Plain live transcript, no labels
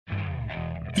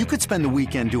You could spend the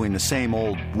weekend doing the same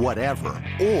old whatever,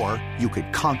 or you could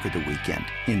conquer the weekend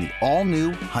in the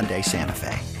all-new Hyundai Santa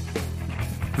Fe.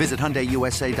 Visit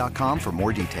HyundaiUSA.com for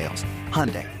more details.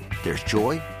 Hyundai, there's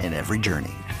joy in every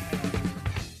journey.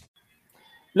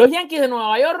 Los Yankees de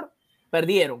Nueva York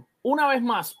perdieron una vez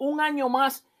más, un año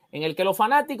más en el que los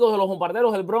fanáticos de los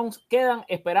Bombarderos del Bronx quedan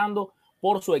esperando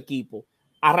por su equipo.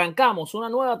 Arrancamos una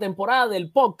nueva temporada del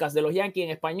podcast de los Yankees en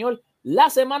español,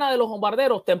 la Semana de los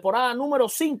Bombarderos, temporada número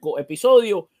 5,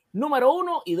 episodio número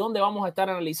 1, y donde vamos a estar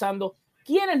analizando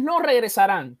quiénes no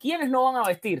regresarán, quiénes no van a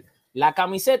vestir la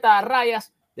camiseta a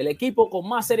rayas del equipo con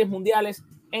más series mundiales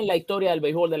en la historia del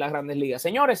béisbol de las Grandes Ligas.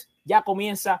 Señores, ya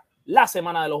comienza la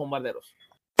Semana de los Bombarderos.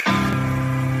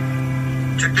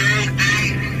 Today,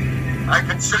 I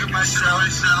consider myself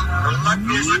the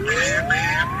luckiest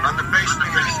man on the face of the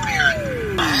earth.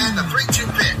 And the 3-2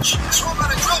 pitch. Swung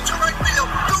on a drill to right field.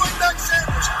 Doing back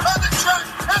Sanders on the track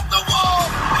at the wall.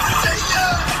 See ya!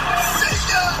 See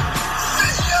ya!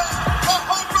 See ya! A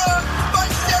home run by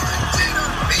Derek Jeter.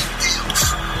 He deals.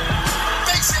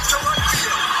 Base hit to right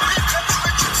field. Here comes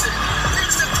Richardson.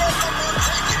 Here's the throw from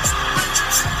Montague.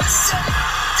 Richardson is safe.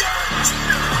 Derek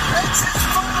Jeter ends his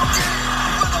final game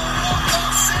with a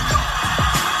walk-off single.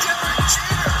 Derek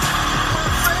Jeter, where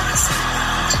fantasy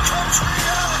becomes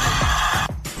reality.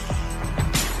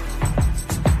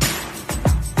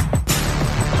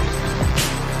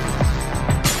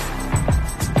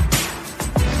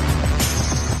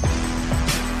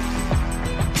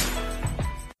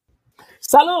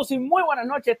 Saludos y muy buenas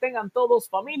noches tengan todos,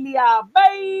 familia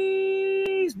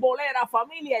beisbolera,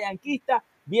 familia yanquista.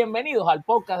 Bienvenidos al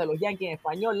podcast de los Yankees en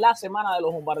español, la Semana de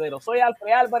los Bombarderos. Soy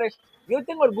Alfred Álvarez y hoy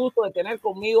tengo el gusto de tener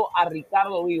conmigo a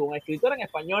Ricardo Vivo, un escritor en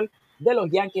español de los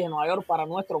Yankees de Nueva York para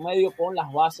nuestro medio con las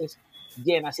bases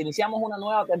llenas. Iniciamos una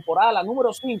nueva temporada, la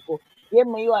número 5. ¿Quién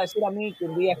me iba a decir a mí que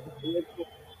un día este proyecto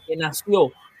que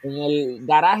nació en el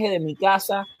garaje de mi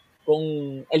casa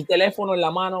con el teléfono en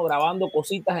la mano, grabando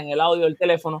cositas en el audio del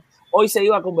teléfono, hoy se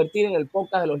iba a convertir en el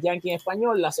podcast de los Yankees en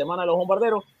español, la Semana de los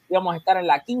Bombarderos? Íbamos a estar en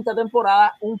la 5ª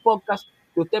temporada, un podcast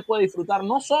que usted puede disfrutar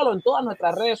no solo en todas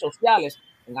nuestras redes sociales,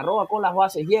 en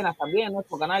 @con-las-bases-llenas, también en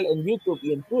nuestro canal en YouTube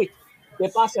y en Twitch, que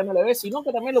pase MLB, sino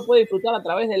que también lo puede disfrutar a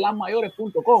través de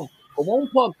lasmayores.com, como un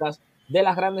podcast de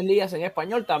las Grandes Ligas en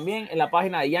español, también en la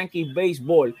página de Yankees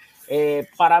Baseball.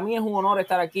 Para mí es un honor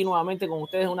estar aquí nuevamente con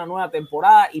ustedes en una nueva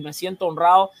temporada y me siento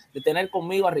honrado de tener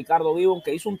conmigo a Ricardo Vivo,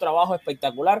 que hizo un trabajo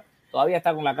espectacular. Todavía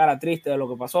está con la cara triste de lo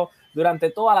que pasó durante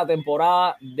toda la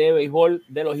temporada de béisbol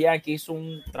de los Yankees. Hizo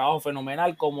un trabajo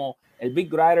fenomenal como el Big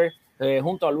Writer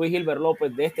junto a Luis Gilbert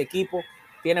López de este equipo.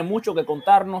 Tiene mucho que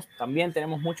contarnos, también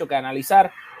tenemos mucho que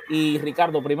analizar. Y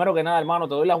Ricardo, primero que nada, hermano,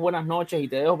 te doy las buenas noches y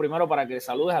te dejo primero para que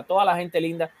saludes a toda la gente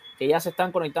linda que ya se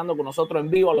están conectando con nosotros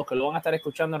en vivo, a los que lo van a estar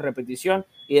escuchando en repetición,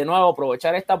 y de nuevo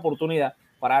aprovechar esta oportunidad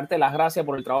para darte las gracias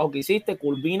por el trabajo que hiciste.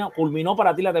 Culminó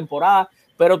para ti la temporada,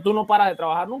 pero tú no paras de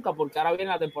trabajar nunca, porque ahora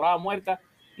viene la temporada muerta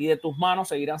y de tus manos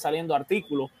seguirán saliendo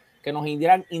artículos que nos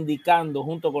irán indicando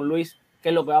junto con Luis qué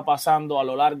es lo que va pasando a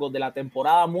lo largo de la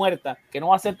temporada muerta, que no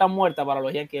va a ser tan muerta para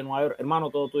los Yankees de Nueva York. Hermano,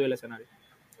 todo tuyo el escenario.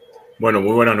 Bueno,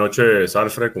 muy buenas noches,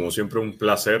 Alfred. Como siempre, un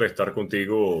placer estar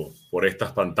contigo por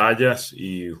estas pantallas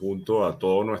y junto a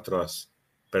todas nuestras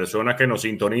personas que nos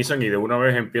sintonizan y de una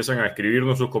vez empiezan a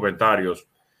escribirnos sus comentarios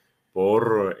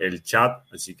por el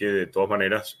chat. Así que, de todas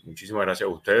maneras, muchísimas gracias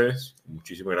a ustedes,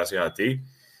 muchísimas gracias a ti.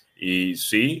 Y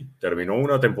sí, terminó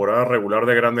una temporada regular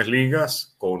de Grandes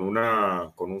Ligas con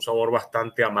un sabor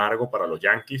bastante amargo para los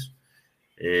Yankees.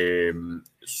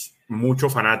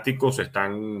 Muchos fanáticos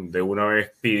están de una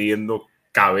vez pidiendo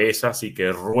cabezas y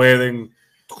que rueden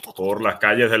por las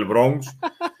calles del Bronx.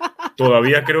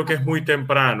 Todavía creo que es muy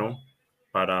temprano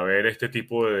para ver este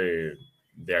tipo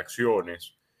de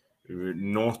acciones.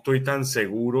 No estoy tan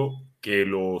seguro que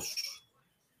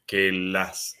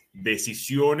las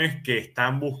decisiones que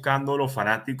están buscando los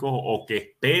fanáticos o que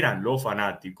esperan los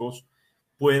fanáticos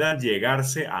puedan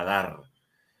llegarse a dar.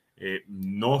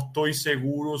 No estoy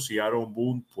seguro si Aaron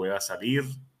Boone pueda salir,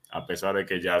 a pesar de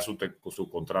que ya su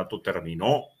contrato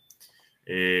terminó.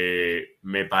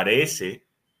 Me parece,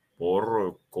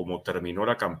 por cómo terminó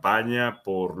la campaña,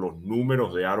 por los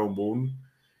números de Aaron Boone,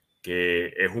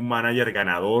 que es un manager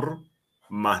ganador,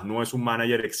 mas no es un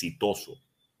manager exitoso.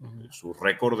 Su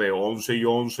récord de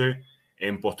 11-11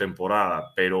 en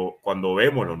postemporada, pero cuando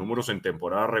vemos los números en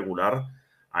temporada regular,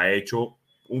 ha hecho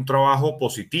un trabajo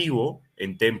positivo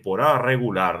en temporada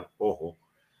regular, ojo,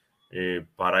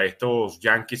 para estos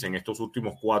Yankees en estos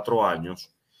últimos 4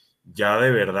 años. Ya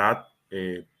de verdad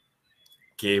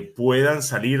que puedan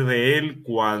salir de él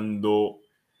cuando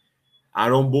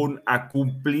Aaron Boone ha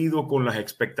cumplido con las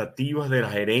expectativas de la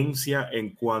gerencia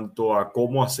en cuanto a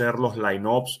cómo hacer los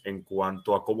lineups, en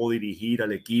cuanto a cómo dirigir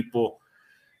al equipo,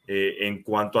 en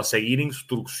cuanto a seguir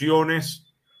instrucciones.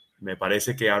 Me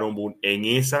parece que Aaron Boone en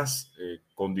esas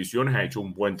condiciones ha hecho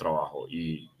un buen trabajo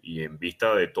y en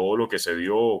vista de todo lo que se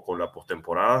dio con la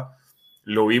postemporada,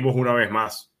 lo vimos una vez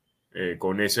más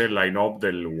con ese line-up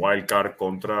del wild card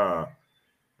contra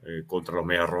los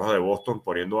Medias Rojas de Boston,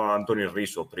 poniendo a Anthony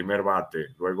Rizzo, primer bate,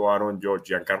 luego Aaron Judge,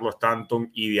 Giancarlo Stanton,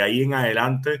 y de ahí en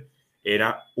adelante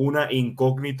era una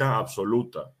incógnita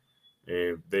absoluta.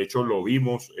 De hecho, lo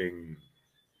vimos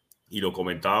y lo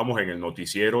comentábamos en el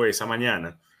noticiero esa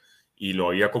mañana, y lo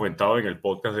había comentado en el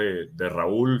podcast de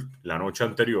Raúl la noche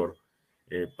anterior.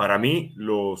 Para mí,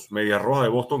 los Medias Rojas de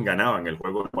Boston ganaban el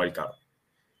juego del wild card.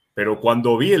 Pero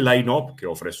cuando vi el line-up que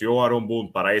ofreció Aaron Boone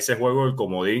para ese juego del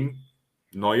comodín,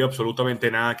 no hay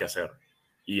absolutamente nada que hacer.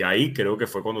 Y ahí creo que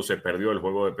fue cuando se perdió el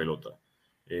juego de pelota.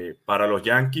 Para los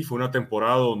Yankees fue una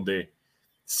temporada donde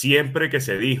siempre que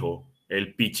se dijo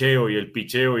el picheo y el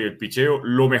picheo y el picheo,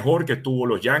 lo mejor que tuvo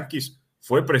los Yankees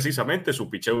fue precisamente su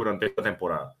picheo durante esta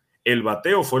temporada. El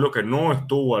bateo fue lo que no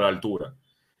estuvo a la altura.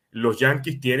 Los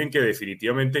Yankees tienen que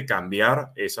definitivamente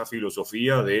cambiar esa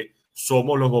filosofía de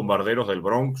somos los bombarderos del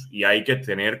Bronx y hay que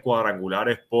tener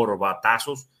cuadrangulares por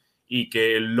batazos, y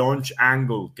que el launch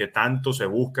angle que tanto se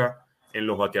busca en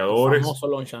los bateadores,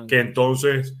 que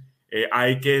entonces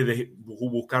hay que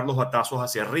buscar los batazos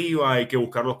hacia arriba, hay que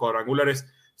buscar los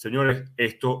cuadrangulares. Señores,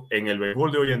 esto en el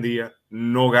béisbol de hoy en día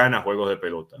no gana juegos de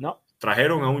pelota. No.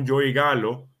 Trajeron a un Joey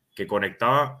Gallo que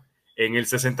conectaba en el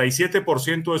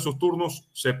 67% de sus turnos,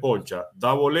 se poncha,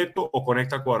 da boleto o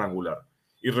conecta cuadrangular.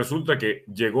 Y resulta que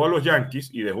llegó a los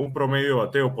Yankees y dejó un promedio de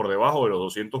bateo por debajo de los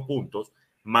 200 puntos,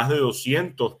 más de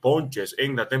 200 ponches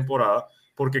en la temporada,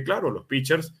 porque claro, los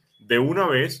pitchers de una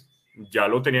vez ya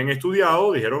lo tenían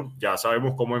estudiado, dijeron, ya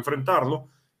sabemos cómo enfrentarlo.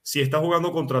 Si está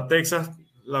jugando contra Texas,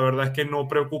 la verdad es que no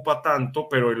preocupa tanto,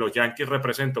 pero en los Yankees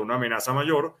representa una amenaza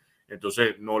mayor,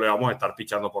 entonces no le vamos a estar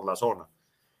pichando por la zona.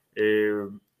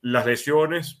 Las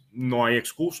lesiones, no hay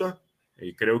excusa.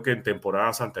 Creo que en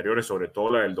temporadas anteriores, sobre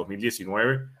todo la del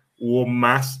 2019, hubo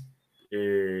más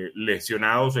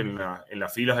lesionados en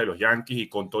las filas de los Yankees, y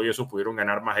con todo eso pudieron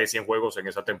ganar más de 100 juegos en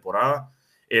esa temporada.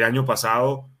 El año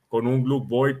pasado, con un Luke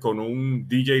Boyd, con un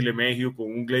DJ LeMahieu, con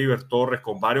un Gleyber Torres,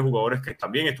 con varios jugadores que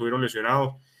también estuvieron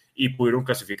lesionados y pudieron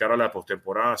clasificar a la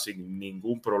postemporada sin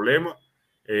ningún problema.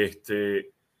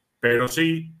 Pero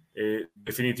sí,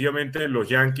 definitivamente los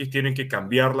Yankees tienen que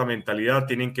cambiar la mentalidad,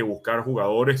 tienen que buscar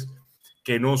jugadores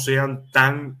que no sean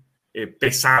tan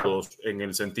pesados en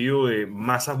el sentido de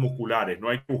masas musculares. No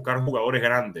hay que buscar jugadores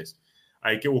grandes,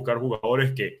 hay que buscar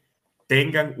jugadores que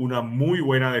tengan una muy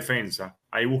buena defensa,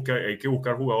 hay que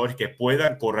buscar jugadores que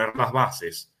puedan correr las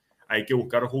bases, hay que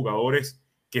buscar jugadores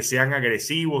que sean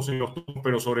agresivos en los turnos,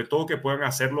 pero sobre todo que puedan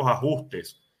hacer los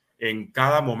ajustes en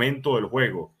cada momento del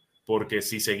juego, porque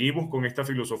si seguimos con esta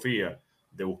filosofía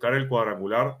de buscar el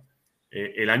cuadrangular,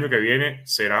 el año que viene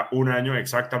será un año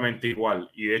exactamente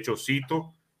igual. Y de hecho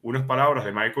cito unas palabras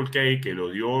de Michael Kay, que lo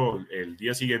dio el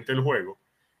día siguiente del juego.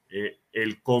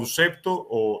 El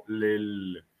concepto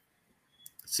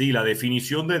la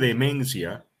definición de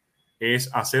demencia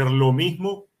es hacer lo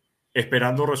mismo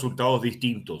esperando resultados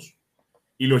distintos.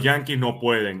 Y los Yankees no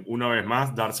pueden, una vez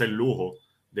más, darse el lujo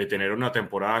de tener una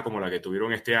temporada como la que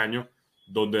tuvieron este año,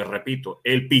 donde, repito,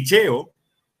 el picheo,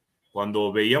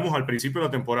 cuando veíamos al principio de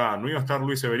la temporada, no iba a estar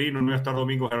Luis Severino, no iba a estar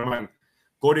Domingo Germán,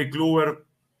 Corey Kluber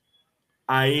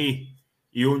ahí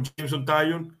y un Jameson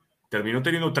Taillon, terminó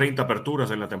teniendo 30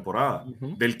 aperturas en la temporada,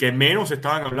 del que menos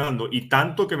estaban hablando, y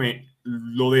tanto que me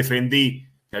lo defendí,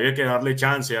 que había que darle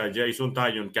chance a Jameson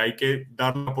Taillon, que hay que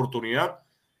darle la oportunidad.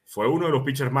 Fue uno de los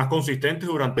pitchers más consistentes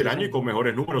durante el año y con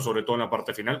mejores números, sobre todo en la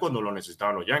parte final cuando lo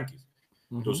necesitaban los Yankees.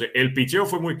 Entonces, el picheo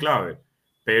fue muy clave,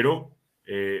 pero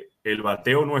el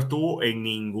bateo no estuvo en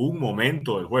ningún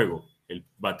momento del juego. El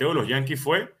bateo de los Yankees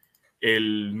fue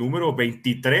el número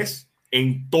 23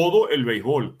 en todo el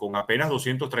béisbol, con apenas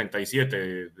 237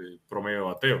 de promedio de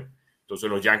bateo. Entonces,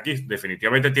 los Yankees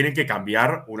definitivamente tienen que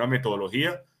cambiar una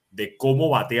metodología de cómo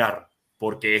batear,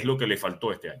 porque es lo que le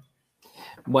faltó este año.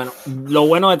 Bueno, lo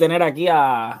bueno de tener aquí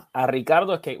a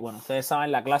Ricardo es que, bueno, ustedes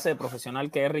saben la clase de profesional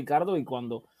que es Ricardo, y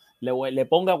cuando le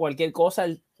ponga cualquier cosa,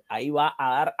 ahí va a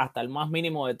dar hasta el más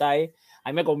mínimo detalle. A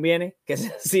mí me conviene que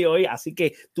sea así hoy, así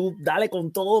que tú dale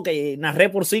con todo, que narré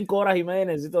por 5 horas y media y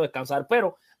necesito descansar.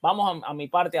 Pero vamos a mi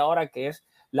parte ahora, que es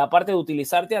la parte de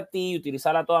utilizarte a ti y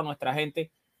utilizar a toda nuestra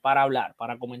gente para hablar,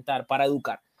 para comentar, para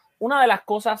educar. una de las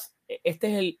cosas, esta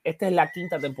es la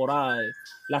quinta temporada de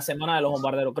la Semana de los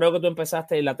Bombarderos. Creo que tú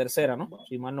empezaste en la tercera, ¿no?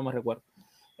 Si mal no me recuerdo.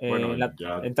 Bueno,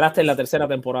 ya entraste en la tercera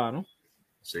temporada, ¿no?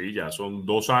 Sí, ya son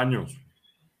 2 años.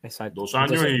 Exacto. 2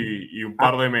 años. Entonces, y un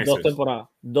par de meses. 2 temporadas.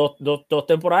 Dos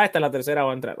temporadas, esta es la tercera,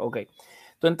 va a entrar. Ok.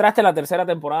 Tú entraste en la tercera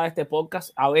temporada de este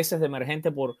podcast, a veces de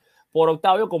emergente por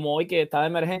Octavio, como hoy que está de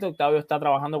emergente. Octavio está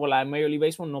trabajando con la Major League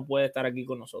Baseball, no puede estar aquí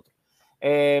con nosotros.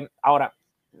 Ahora,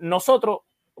 nosotros,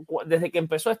 desde que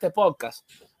empezó este podcast,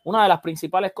 una de las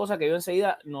principales cosas que yo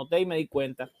enseguida noté y me di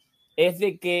cuenta es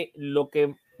de que lo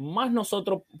que más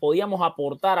nosotros podíamos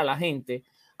aportar a la gente,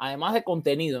 además de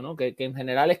contenido, ¿no? Que en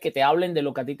general es que te hablen de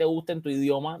lo que a ti te gusta en tu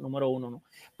idioma, número uno, ¿no?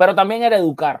 Pero también era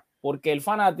educar, porque el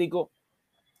fanático,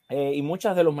 y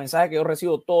muchos de los mensajes que yo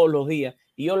recibo todos los días,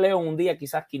 y yo leo un día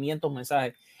quizás 500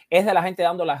 mensajes, es de la gente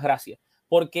dando las gracias,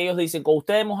 porque ellos dicen, con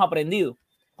ustedes hemos aprendido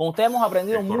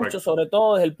mucho, sobre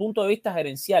todo desde el punto de vista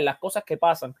gerencial, las cosas que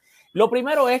pasan. Lo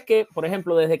primero es que, por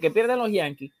ejemplo, desde que pierden los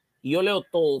Yankees, y yo leo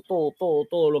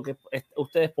todo lo que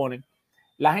ustedes ponen,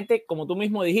 la gente, como tú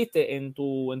mismo dijiste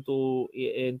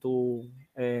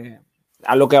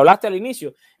a lo que hablaste al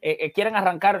inicio, quieren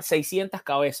arrancar 600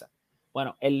 cabezas.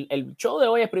 Bueno, el show de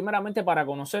hoy es primeramente para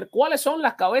conocer cuáles son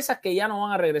las cabezas que ya no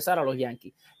van a regresar a los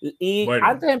Yankees. Y bueno,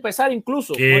 antes de empezar,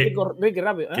 incluso, Ricky,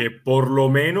 rápido, que por lo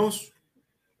menos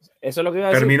eso es lo que iba a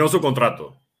decir. Terminó su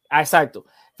contrato. Exacto.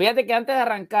 Fíjate que antes de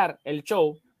arrancar el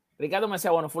show, Ricardo me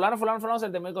decía, bueno, fulano se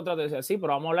terminó el contrato. Y decía, sí,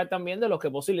 pero vamos a hablar también de los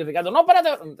que posibles. Ricardo, no, espérate,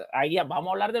 ahí vamos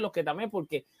a hablar de los que también,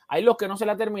 porque hay los que no se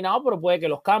le ha terminado, pero puede que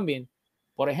los cambien.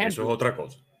 Por ejemplo. Eso es otra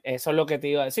cosa. Eso es lo que te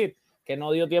iba a decir, que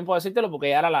no dio tiempo a decírtelo porque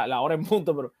ya era la hora en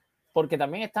punto, pero porque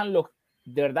también están los,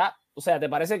 de verdad, o sea, ¿te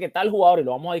parece que tal jugador, y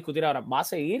lo vamos a discutir ahora, va a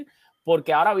seguir?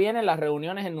 Porque ahora vienen las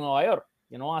reuniones en Nueva York,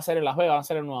 que no van a ser en Las Vegas, van a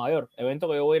ser en Nueva York, evento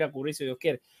que yo voy a ir a cubrir si Dios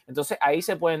quiere. Entonces ahí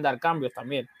se pueden dar cambios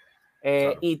también.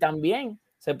 Claro. Y también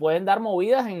se pueden dar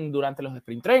movidas durante los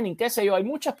sprint training, qué sé yo, hay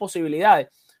muchas posibilidades,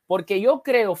 porque yo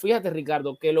creo, fíjate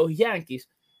Ricardo, que los Yankees,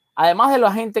 además de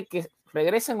la gente que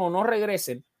regresen o no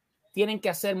regresen, tienen que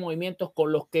hacer movimientos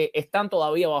con los que están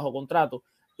todavía bajo contrato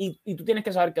y tú tienes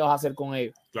que saber qué vas a hacer con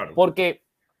ellos. Claro. Porque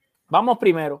vamos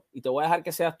primero, y te voy a dejar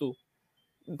que seas tú,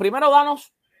 primero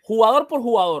danos jugador por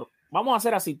jugador. Vamos a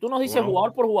hacer así, tú nos dices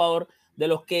jugador por jugador de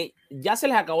los que ya se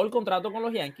les acabó el contrato con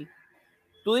los Yankees.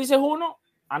 Tú dices uno,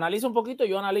 analiza un poquito,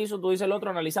 yo analizo, tú dices el otro,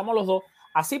 analizamos los dos,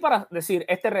 así para decir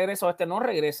este regresa o este no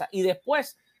regresa, y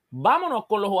después vámonos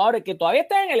con los jugadores que todavía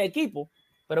están en el equipo,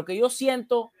 pero que yo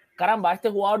siento, caramba, este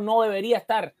jugador no debería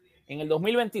estar en el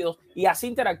 2022, y así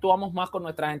interactuamos más con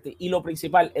nuestra gente. Y lo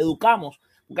principal, educamos,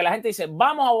 porque la gente dice,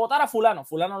 vamos a votar a fulano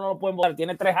no lo pueden votar,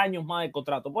 tiene 3 años más de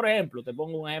contrato. Por ejemplo, te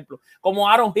pongo un ejemplo, como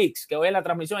Aaron Hicks, que hoy en la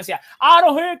transmisión decía,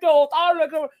 Aaron Hicks, que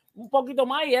votarlo, un poquito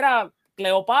más, y era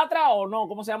Cleopatra, o no,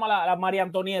 ¿cómo se llama la María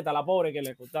Antonieta, la pobre que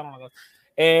le cortaron la cosa?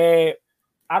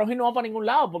 Aaron Hicks no va para ningún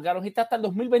lado, porque Aaron Hicks está hasta el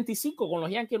 2025 con los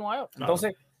Yankees de Nueva York. Claro.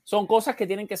 Entonces, son cosas que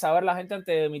tienen que saber la gente antes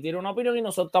de emitir una opinión, y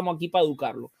nosotros estamos aquí para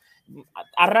educarlo.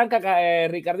 Arranca,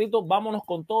 Ricardito, vámonos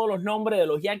con todos los nombres de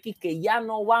los Yankees que ya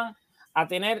no van a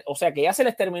tener, o sea, que ya se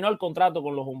les terminó el contrato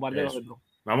con los Bombarderos de Bronx.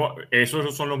 Vamos,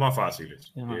 esos son los más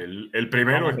fáciles. El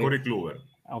primero es Corey Kluber.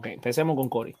 Ok, empecemos con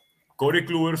Corey. Corey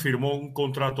Kluber firmó un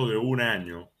contrato de 1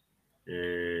 año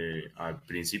al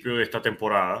principio de esta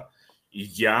temporada, y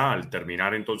ya al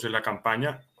terminar entonces la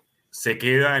campaña se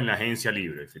queda en la agencia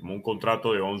libre. Firmó un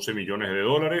contrato de $11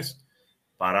 millones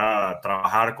para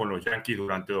trabajar con los Yankees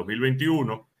durante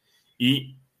 2021,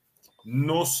 y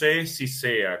no sé si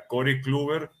sea Corey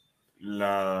Kluber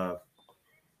la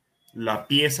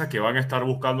pieza que van a estar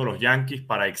buscando los Yankees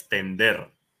para extender.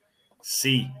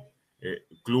 Sí,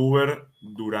 Kluber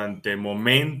durante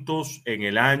momentos en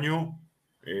el año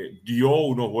dio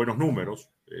unos buenos números,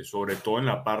 sobre todo en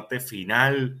la parte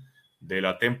final de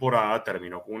la temporada.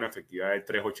 Terminó con una efectividad de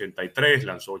 3.83,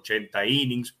 lanzó 80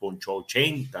 innings, ponchó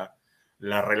 80.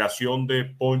 La relación de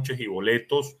ponches y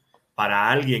boletos para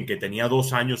alguien que tenía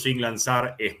 2 años sin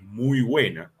lanzar es muy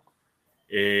buena,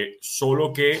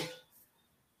 solo que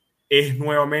es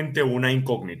nuevamente una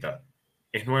incógnita.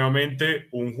 Es nuevamente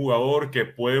un jugador que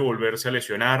puede volverse a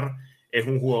lesionar, es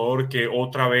un jugador que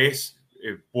otra vez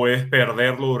puedes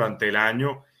perderlo durante el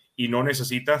año, y no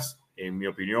necesitas, en mi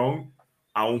opinión,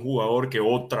 a un jugador que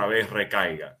otra vez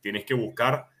recaiga. Tienes que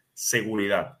buscar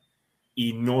seguridad.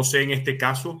 Y no sé en este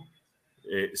caso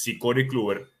si Corey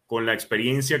Kluber, con la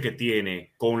experiencia que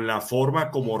tiene, con la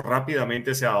forma como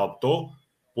rápidamente se adaptó,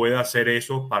 puede hacer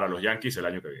eso para los Yankees el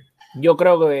año que viene. Yo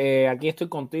creo que aquí estoy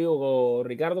contigo,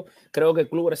 Ricardo. Creo que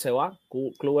Kluber se va.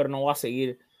 Kluber no va a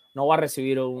seguir, no va a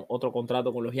recibir otro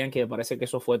contrato con los Yankees. Me parece que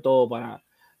eso fue todo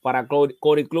para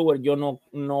Corey Kluber. Yo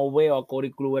no veo a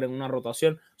Corey Kluber en una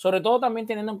rotación, sobre todo también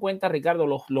teniendo en cuenta, Ricardo,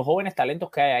 los jóvenes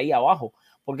talentos que hay ahí abajo,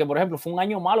 porque por ejemplo fue un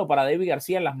año malo para David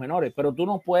García en las menores, pero tú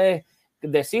no puedes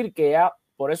decir que ya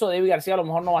por eso David García a lo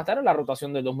mejor no va a estar en la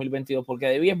rotación del 2022, porque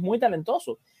David es muy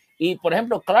talentoso. Y por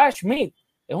ejemplo Clark Schmidt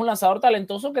es un lanzador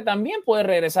talentoso que también puede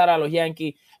regresar a los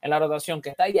Yankees en la rotación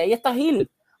que está ahí. Ahí está Hill.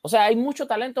 O sea, hay mucho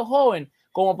talento joven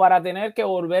como para tener que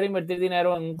volver a invertir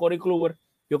dinero en un Corey Kluber.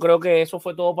 Yo creo que eso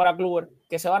fue todo para Kluber.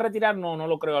 ¿Que se va a retirar? No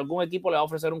lo creo. Algún equipo le va a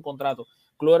ofrecer un contrato.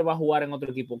 Kluber va a jugar en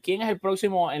otro equipo. ¿Quién es el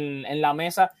próximo en la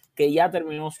mesa que ya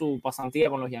terminó su pasantía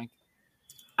con los Yankees?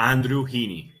 Andrew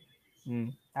Heaney.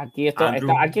 Aquí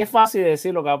es fácil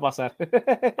decir lo que va a pasar.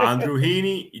 Andrew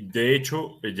Heaney, de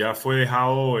hecho, ya fue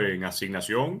dejado en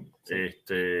asignación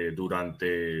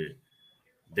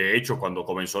de hecho, cuando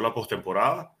comenzó la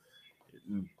postemporada,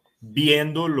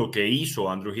 viendo lo que hizo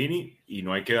Andrew Heaney, y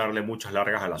no hay que darle muchas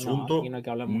largas al asunto,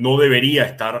 no debería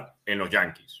estar en los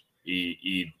Yankees.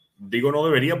 Y digo no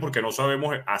debería porque no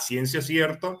sabemos a ciencia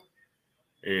cierta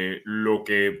lo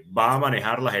que va a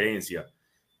manejar la gerencia.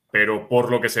 Pero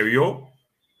por lo que se vio,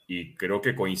 y creo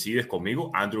que coincides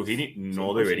conmigo, Andrew Heaney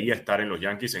no 100%. Debería estar en los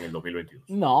Yankees en el 2022.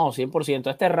 No, 100%.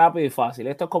 Este es rápido y fácil.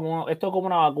 Esto es como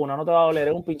una vacuna. No te va a doler,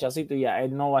 es un pinchacito y ya.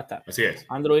 Él no va a estar. Así es.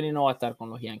 Andrew Heaney no va a estar con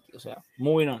los Yankees. O sea,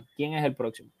 moving on. ¿Quién es el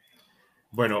próximo?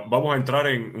 Bueno, vamos a entrar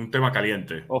en un tema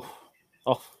caliente.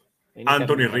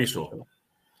 Anthony Rizzo.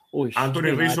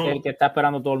 Anthony Rizzo. Es el que está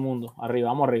esperando todo el mundo. Arriba,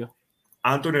 vamos arriba.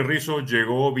 Anthony Rizzo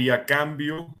llegó vía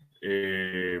cambio.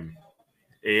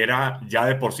 Ya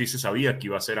de por sí se sabía que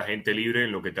iba a ser agente libre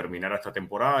en lo que terminara esta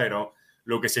temporada. Era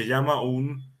lo que se llama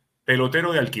un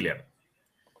pelotero de alquiler.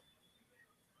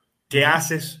 ¿Qué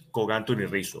haces con Anthony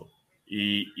Rizzo?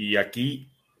 Y aquí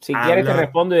si quieres te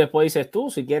respondo y después dices tú.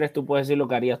 Si quieres tú puedes decir lo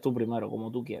que harías tú primero,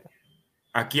 como tú quieras.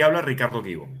 Aquí habla Ricardo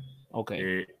Gibbon. Ok.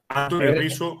 Anthony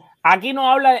Rizzo. Aquí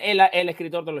no habla el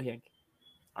escritor de los Yankees.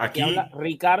 Aquí habla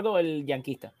Ricardo, el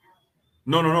yanquista.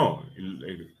 No.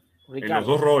 En los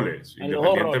dos roles,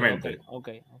 independientemente.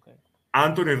 Okay.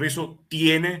 Anthony Rizzo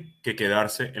tiene que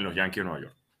quedarse en los Yankees de Nueva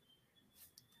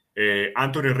York.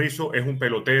 Anthony Rizzo es un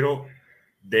pelotero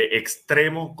de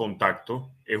extremo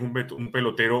contacto, es un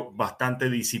pelotero bastante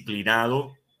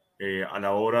disciplinado a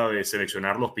la hora de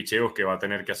seleccionar los picheos que va a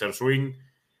tener que hacer swing.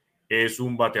 Es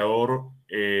un bateador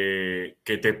que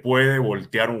te puede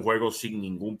voltear un juego sin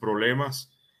ningún problema.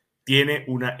 Tiene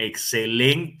una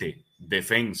excelente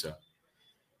defensa.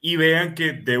 Y vean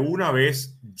que de una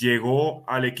vez llegó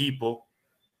al equipo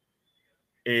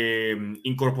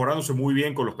incorporándose muy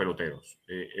bien con los peloteros.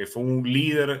 Fue un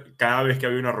líder. Cada vez que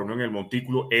había una reunión en el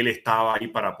montículo, él estaba ahí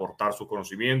para aportar sus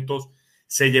conocimientos.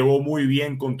 Se llevó muy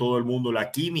bien con todo el mundo. La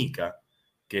química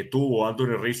que tuvo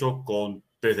Anthony Rizzo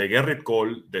desde Gerrit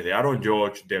Cole, desde Aaron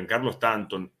Judge, de Giancarlo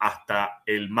Stanton, hasta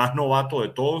el más novato de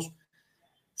todos,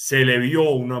 se le vio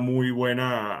una muy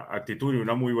buena actitud y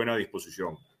una muy buena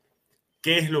disposición.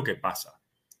 ¿Qué es lo que pasa?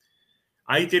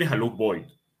 Ahí tienes a Luke Voit,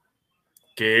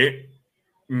 que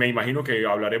me imagino que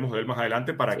hablaremos de él más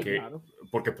adelante claro.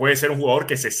 Porque puede ser un jugador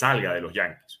que se salga de los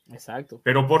Yankees. Exacto.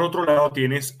 Pero por otro lado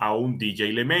tienes a un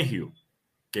DJ LeMahieu,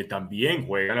 que también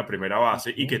juega en la primera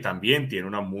base y que también tiene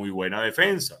una muy buena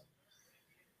defensa.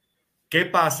 ¿Qué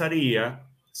pasaría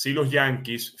si los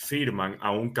Yankees firman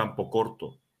a un campo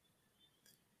corto?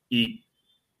 Y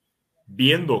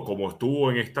viendo cómo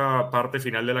estuvo en esta parte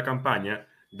final de la campaña,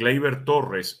 Gleyber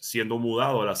Torres siendo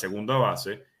mudado a la segunda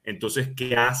base, entonces,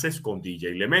 ¿qué haces con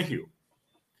DJ LeMahieu?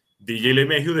 DJ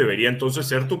LeMahieu debería entonces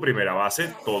ser tu primera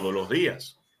base todos los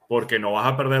días, porque no vas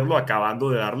a perderlo acabando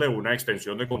de darle una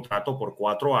extensión de contrato por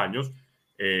 4 años,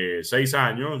 6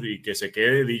 años, y que se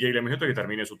quede DJ LeMahieu hasta que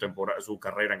termine su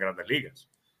carrera en Grandes Ligas.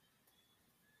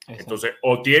 Exacto. Entonces,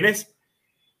 o tienes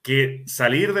que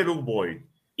salir de Luke Voit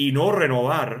y no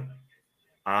renovar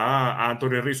a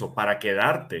Anthony Rizzo para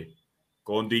quedarte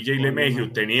con DJ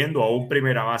LeMahieu teniendo a un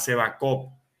primera base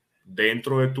backup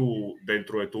dentro de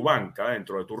tu banca,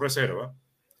 dentro de tu reserva,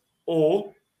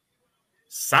 o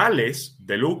sales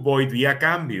de Luke Voit vía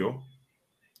cambio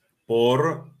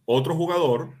por otro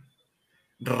jugador,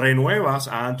 renuevas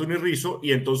a Anthony Rizzo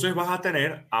y entonces vas a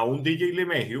tener a un DJ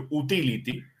LeMahieu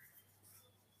utility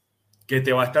que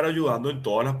te va a estar ayudando en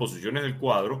todas las posiciones del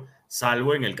cuadro,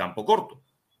 salvo en el campo corto.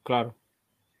 Claro.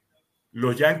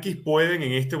 ¿Los Yankees pueden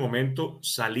en este momento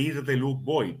salir de Luke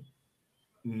Voit?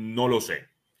 No lo sé.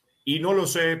 Y no lo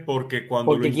sé porque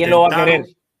 ¿quién lo va a querer?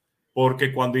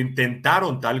 Porque cuando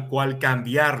intentaron tal cual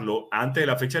cambiarlo antes de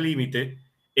la fecha límite,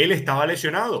 él estaba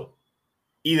lesionado.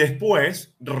 Y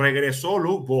después regresó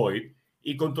Luke Voit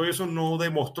y con todo eso no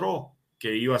demostró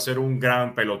que iba a ser un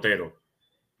gran pelotero.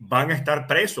 van a estar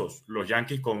presos los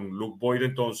Yankees con Luke Voit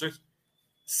entonces,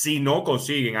 si no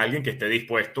consiguen a alguien que esté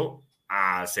dispuesto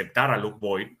a aceptar a Luke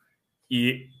Voit,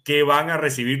 y qué van a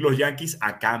recibir los Yankees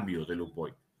a cambio de Luke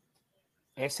Voit.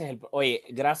 Ese es el... Oye,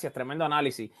 gracias, tremendo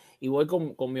análisis. Y voy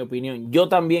con mi opinión. Yo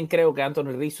también creo que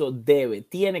Anthony Rizzo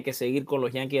tiene que seguir con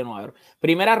los Yankees de Nueva York.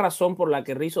 Primera razón por la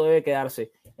que Rizzo debe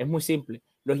quedarse es muy simple.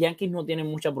 Los Yankees no tienen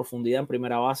mucha profundidad en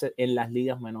primera base en las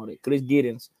ligas menores. Chris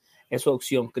Giddens es su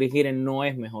opción. Chris Giddens no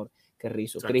es mejor que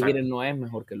Rizzo. Chris Giddens no es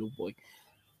mejor que Luke Voit.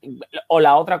 O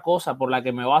la otra cosa por la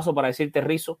que me baso para decirte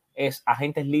Rizzo es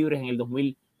agentes libres en el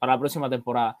 2000 para la próxima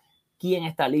temporada. ¿Quién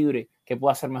está libre que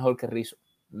pueda ser mejor que Rizzo?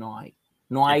 No hay.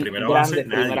 No hay grandes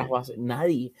primeras bases.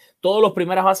 Nadie. Todos los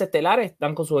primeras bases estelares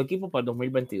están con sus equipos para el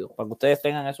 2022, para que ustedes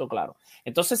tengan eso claro.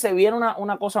 Entonces se viene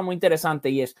una cosa muy interesante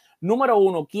y es, número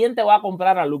uno, ¿quién te va a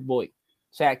comprar a Luke Voit?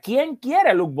 O sea, ¿quién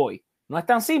quiere a Luke Voit? No es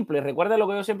tan simple. Recuerden lo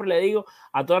que yo siempre le digo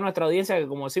a toda nuestra audiencia, que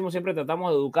como decimos, siempre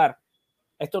tratamos de educar.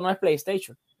 Esto no es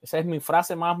PlayStation. Esa es mi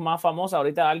frase más famosa.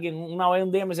 Ahorita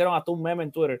un día me hicieron hasta un meme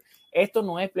en Twitter. Esto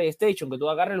no es PlayStation, que tú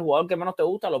agarres el jugador que menos te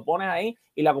gusta, lo pones ahí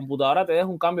y la computadora te deja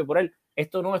un cambio por él.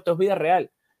 Esto es vida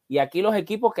real. Y aquí los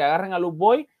equipos que agarren a Luke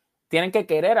Voit tienen que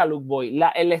querer a Luke Voit.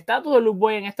 El estatus de Luke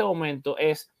Voit en este momento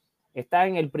está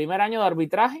en el primer año de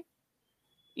arbitraje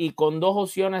y con 2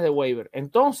 opciones de waiver.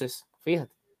 Entonces,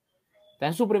 fíjate, está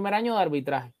en su primer año de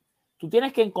arbitraje. Tú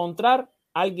tienes que encontrar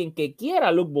a alguien que quiera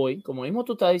a Luke Voit, como mismo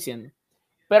tú estás diciendo.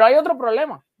 Pero hay otro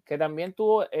problema que también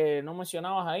tú no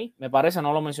mencionabas ahí, me parece,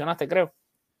 no lo mencionaste, creo,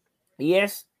 y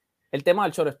es el tema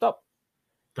del shortstop.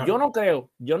 Claro.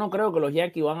 Yo no creo que los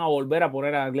Yankees van a volver a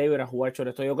poner a Gleyber a jugar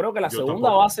shortstop. Yo creo que la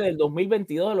segunda base del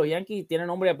 2022 de los Yankees tiene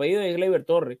nombre y apellido de Gleyber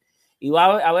Torres y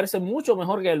va a verse mucho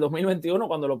mejor que el 2021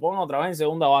 cuando lo pongan otra vez en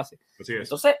segunda base.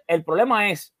 Entonces, el problema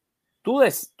es,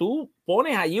 tú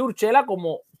pones allí Urshela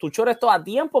como tu shortstop a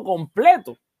tiempo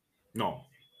completo. No.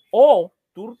 O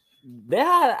tú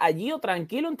dejas allí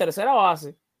tranquilo en tercera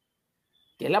base,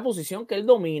 que es la posición que él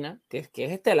domina, que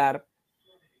es estelar,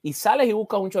 y sales y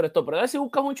buscas un shortstop. Pero si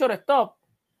buscas un shortstop,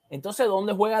 entonces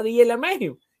 ¿dónde juega DJ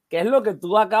LeMahieu? Que es lo que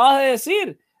tú acabas de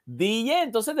decir. DJ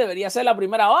entonces debería ser la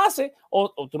primera base,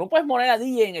 o tú no puedes poner a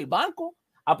DJ en el banco,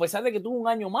 a pesar de que tuvo un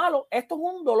año malo. Esto es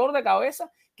un dolor de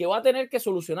cabeza que va a tener que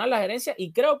solucionar la gerencia,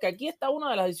 y creo que aquí está una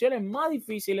de las decisiones más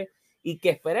difíciles y que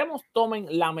esperemos tomen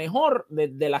la mejor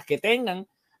de las que tengan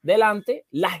delante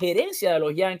la gerencia de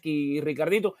los Yankees,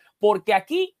 Ricardito, porque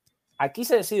aquí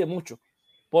se decide mucho.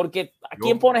 Porque ¿a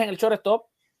quién pones en el shortstop?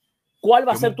 ¿Cuál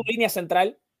va a ser tu línea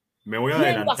central? Me voy a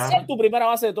adelantar. ¿Quién va a ser tu primera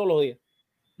base de todos los días?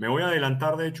 Me voy a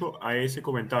adelantar, de hecho, a ese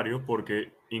comentario,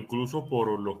 porque incluso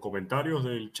por los comentarios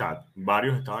del chat,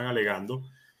 varios estaban alegando,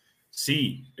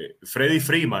 sí, Freddie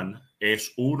Freeman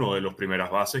es uno de los primeras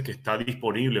bases que está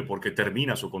disponible porque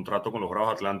termina su contrato con los Bravos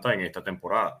de Atlanta en esta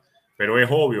temporada. Pero es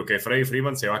obvio que Freddie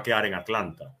Freeman se va a quedar en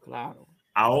Atlanta. Claro.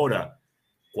 Ahora,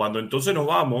 cuando entonces nos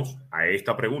vamos a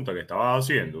esta pregunta que estaba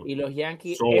haciendo. Y los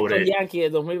Yankees, estos Yankees de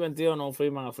 2022 no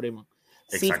firman a Freeman.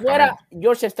 Si fuera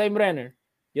George Steinbrenner,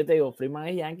 yo te digo, Freeman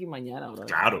es Yankee mañana, bro.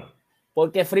 Claro.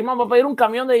 Porque Freeman va a pedir un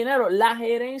camión de dinero. La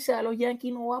gerencia de los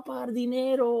Yankees no va a pagar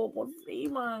dinero por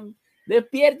Freeman.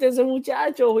 Despiértense,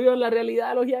 muchachos, vivan la realidad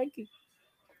de los Yankees.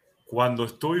 Cuando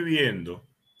estoy viendo,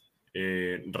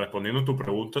 respondiendo a tu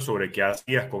pregunta sobre qué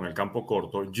hacías con el campo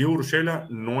corto, Gio Urshela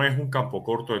no es un campo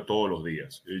corto de todos los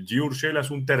días. Gio Urshela es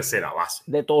un tercera base.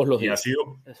 De todos los días. Y ha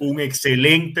sido un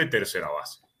excelente tercera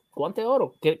base. Guante de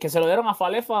oro. Que se lo dieron a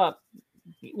Falefa.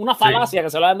 Una falacia que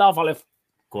se lo han dado a Falefa.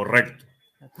 Correcto.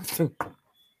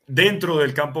 Dentro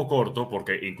del campo corto,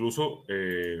 porque incluso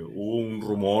hubo un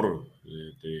rumor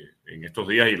en estos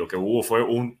días y lo que hubo fue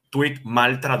un tweet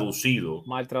mal traducido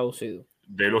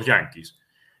de los Yankees.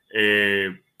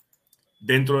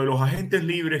 Dentro de los agentes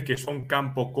libres que son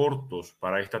campo cortos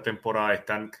para esta temporada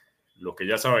están los que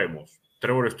ya sabemos: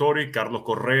 Trevor Story, Carlos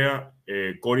Correa,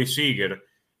 Corey Seager,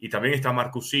 y también está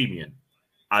Marcus Semien,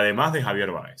 además de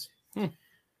Javier Báez.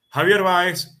 Javier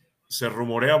Báez se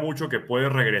rumorea mucho que puede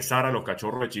regresar a los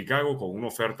Cachorros de Chicago con una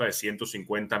oferta de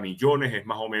 150 millones, es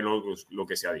más o menos lo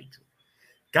que se ha dicho.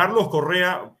 Carlos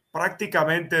Correa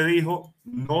prácticamente dijo: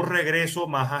 no regreso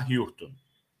más a Houston.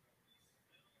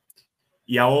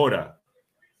 Y ahora,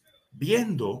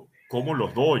 viendo cómo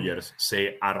los Dodgers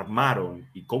se armaron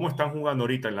y cómo están jugando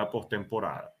ahorita en la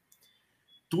postemporada,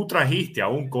 tú trajiste a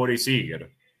un Corey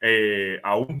Seager,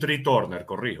 a un Trey Turner,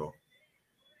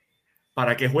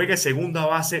 para que juegue segunda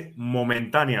base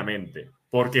momentáneamente,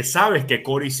 porque sabes que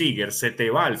Corey Seager se te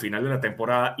va al final de la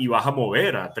temporada y vas a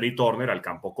mover a Trey Turner al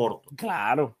campo corto.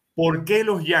 Claro. ¿Por qué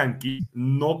los Yankees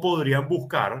no podrían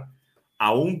buscar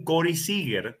a un Corey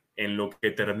Seager en lo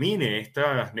que termine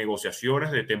estas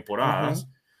negociaciones de temporadas,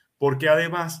 porque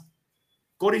además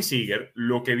Corey Seager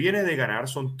lo que viene de ganar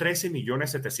son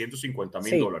 $13.750.000.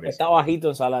 Sí, está bajito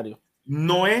en salario.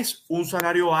 No es un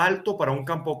salario alto para un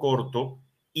campo corto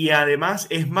y además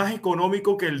es más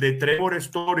económico que el de Trevor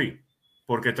Story,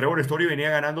 porque Trevor Story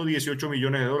venía ganando $18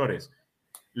 millones.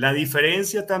 La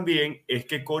diferencia también es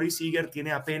que Corey Seager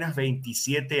tiene apenas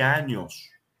 27 años.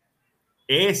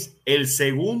 Es el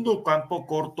segundo campo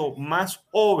corto más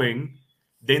joven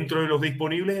dentro de los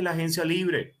disponibles en la agencia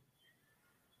libre.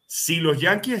 Si los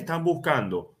Yankees están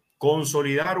buscando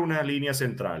consolidar una línea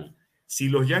central, si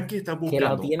los Yankees están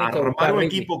buscando armar un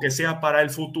equipo que sea para el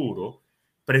futuro,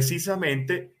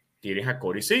 precisamente tienes a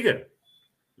Corey Seager.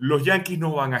 Los Yankees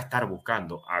no van a estar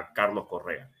buscando a Carlos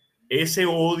Correa. Ese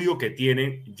odio que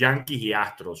tienen Yankees y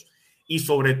Astros, y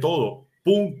sobre todo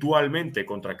puntualmente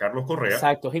contra Carlos Correa,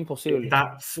 exacto, es imposible.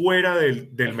 Está fuera del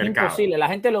mercado. Es imposible, la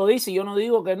gente lo dice y yo no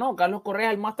digo que no. Carlos Correa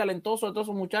es el más talentoso de todos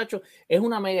esos muchachos, es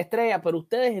una mega estrella, pero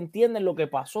ustedes entienden lo que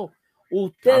pasó.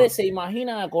 Ustedes se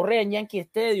imaginan a Correa en Yankee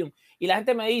Stadium y la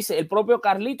gente me dice, el propio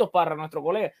Carlitos Parra, nuestro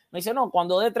colega, me dice, no,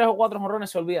 cuando dé 3 o 4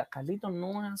 jonrones se olvida. Carlitos,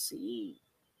 no es así.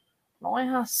 No es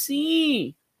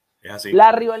así. Es así.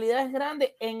 La rivalidad es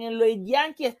grande en el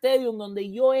Yankee Stadium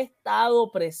donde yo he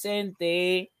estado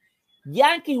presente.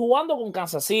 Yankees jugando con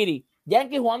Kansas City,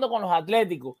 Yankees jugando con los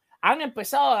Atléticos, han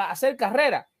empezado a hacer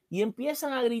carrera y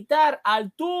empiezan a gritar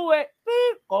Altuve,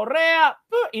 Correa,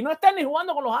 y no están ni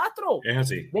jugando con los Astros. Es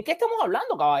así. ¿De qué estamos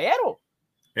hablando, caballero?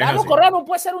 Carlos Correa no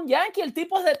puede ser un Yankee, el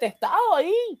tipo es detestado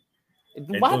ahí.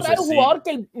 Vas a traer un jugador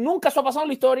que nunca se ha pasado en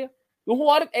la historia. Un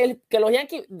jugador que los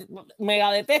Yankees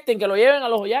mega detesten, que lo lleven a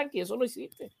los Yankees, eso no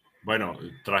existe. Bueno,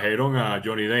 trajeron a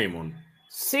Johnny Damon.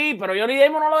 Sí, pero Johnny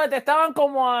Damon no lo detestaban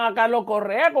como a Carlos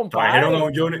Correa, compadre.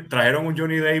 Trajeron un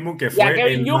Johnny Damon que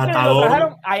fue el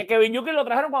matador. A Kevin Youkilis lo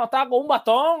trajeron cuando estaba con un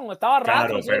bastón, estaba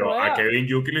raro. Claro, pero a Kevin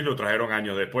Youkilis lo trajeron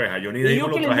años después. A Johnny Damon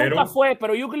lo trajeron. Nunca fue,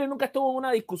 pero Youkilis nunca estuvo en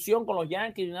una discusión con los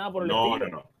Yankees ni nada por el estilo.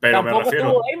 No. Pero tampoco me refiero,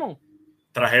 estuvo Damon.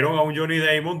 Trajeron a un Johnny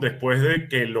Damon después de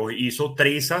que lo hizo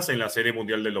trizas en la Serie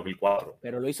Mundial del 2004.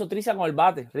 Pero lo hizo trizas con el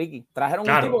bate, Ricky. Trajeron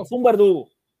un tipo que fue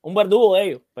un verdugo de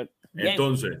ellos.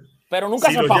 Entonces... Pero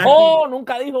nunca se fajó,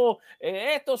 nunca dijo,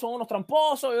 estos son unos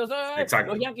tramposos,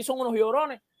 los Yankees son unos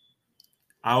llorones.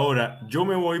 Ahora, yo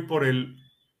me voy por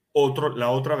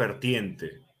la otra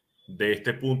vertiente de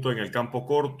este punto en el campo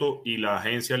corto y la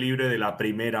agencia libre de la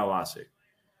primera base.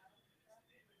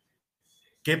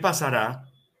 ¿Qué pasará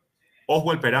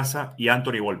Oswald Peraza y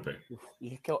Anthony Volpe?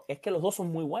 Y es que los dos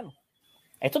son muy buenos.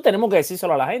 Esto tenemos que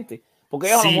decírselo a la gente, porque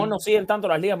ellos a lo mejor no siguen tanto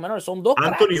las ligas menores, son dos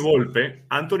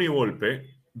Anthony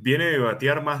Volpe viene de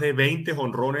batear más de 20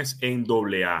 jonrones en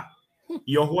AA.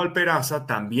 Y Oswald Peraza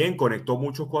también conectó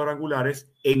muchos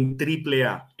cuadrangulares en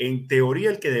AAA. En teoría,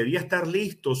 el que debía estar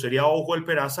listo sería Oswald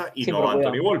Peraza y no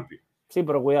Anthony Volpe. Sí,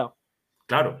 pero cuidado.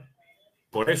 Claro,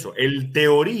 por eso, en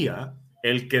teoría,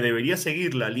 el que debería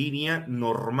seguir la línea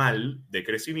normal de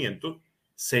crecimiento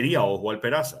sería Oswald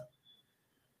Peraza.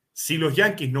 Si los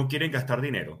Yankees no quieren gastar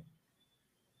dinero,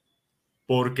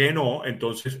 ¿por qué no?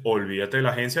 Entonces, olvídate de la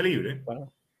agencia libre.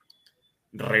 Bueno.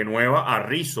 Renueva a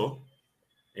Rizzo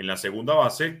en la segunda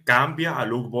base, cambia a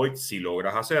Luke Voit si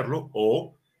logras hacerlo,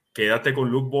 o quédate con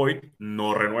Luke Voit,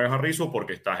 no renueves a Rizzo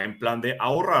porque estás en plan de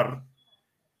ahorrar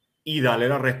y dale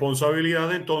la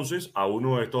responsabilidad entonces a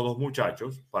uno de estos dos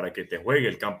muchachos para que te juegue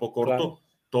el campo corto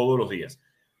todos los días.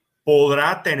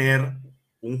 ¿Podrá tener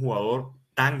un jugador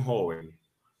tan joven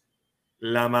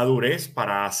la madurez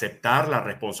para aceptar la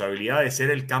responsabilidad de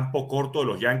ser el campo corto de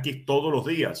los Yankees todos los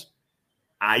días?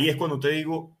 Ahí es cuando te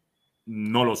digo,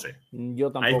 no lo sé.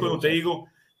 Yo tampoco. Ahí es cuando te digo,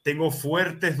 tengo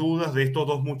fuertes dudas de estos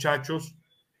dos muchachos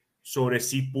sobre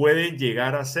si pueden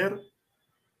llegar a ser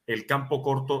el campo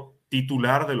corto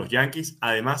titular de los Yankees,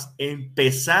 además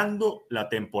empezando la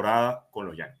temporada con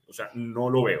los Yankees. O sea, no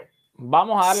lo veo.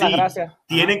 Vamos a dar las gracias.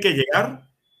 Tienen que llegar,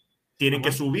 tienen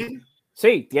que subir.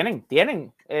 Sí, tienen.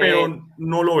 Pero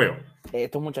no lo veo.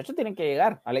 Estos muchachos tienen que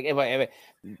llegar.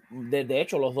 De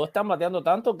hecho, los dos están bateando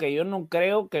tanto que yo no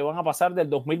creo que van a pasar del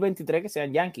 2023 que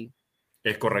sean Yankees.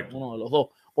 Es correcto. Uno de los dos.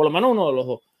 Por lo menos uno de los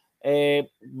dos.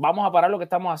 Vamos a parar lo que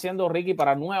estamos haciendo, Ricky,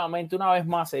 para nuevamente, una vez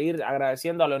más, seguir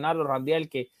agradeciendo a Leonardo Randiel,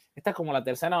 que esta es como la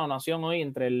tercera donación hoy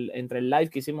entre el live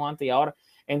que hicimos antes y ahora.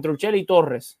 Entre Urshela y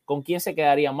Torres, ¿con quién se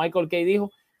quedaría? Michael Kay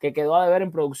dijo que quedó a deber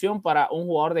en producción para un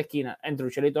jugador de esquina. Entre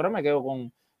Urshela y Torres me quedo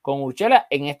con Urshela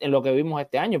en lo que vimos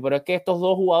este año, pero es que estos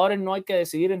dos jugadores no hay que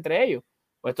decidir entre ellos,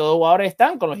 pues estos dos jugadores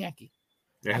están con los Yankees.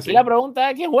 Aquí la pregunta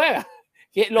es quién juega.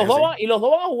 Los dos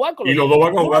van a jugar con los Yankees. Y los dos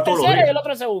van a jugar todos los días. Y el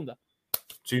otro en segunda.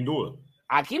 Sin duda.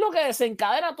 Aquí lo que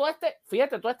desencadena todo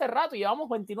este rato, llevamos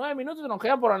 29 minutos y nos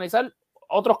queda por analizar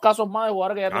otros casos más de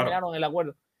jugadores que ya terminaron el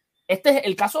acuerdo. Este es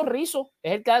el caso Rizzo,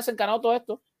 es el que ha desencadenado todo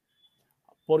esto.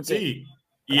 Porque, sí,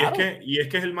 claro, y es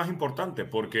que es el más importante,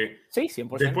 porque sí,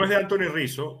 100%. después de Anthony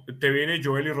Rizzo, te viene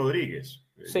Joely Rodríguez.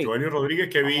 Sí. Joely Rodríguez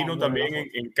que vino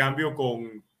también en cambio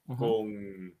con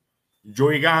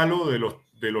Joey Gallo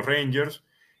de los Rangers,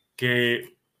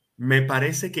 que me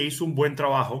parece que hizo un buen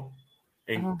trabajo.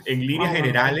 En líneas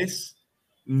generales,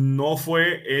 no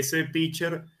fue ese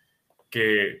pitcher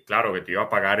que, claro, que te iba a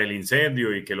apagar el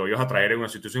incendio y que lo ibas a traer en una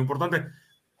situación importante,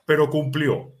 pero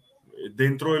cumplió.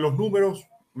 Dentro de los números,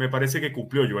 me parece que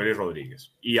cumplió Joely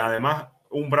Rodríguez. Y además,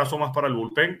 un brazo más para el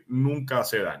bullpen nunca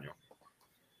hace daño.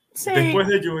 Sí. Después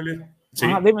de Joely... ¿Sí?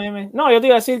 Ajá, dime. No, yo te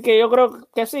iba a decir que yo creo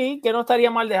que sí, que no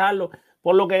estaría mal dejarlo.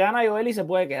 Por lo que gana Joely se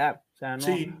puede quedar. O sea, no,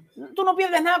 sí. Tú no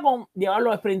pierdes nada con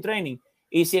llevarlo a sprint training.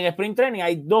 Y si en sprint training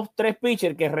hay 2, 3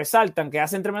 pitchers que resaltan, que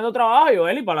hacen tremendo trabajo,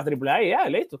 Joely para la AAA y ya,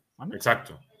 listo.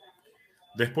 Exacto.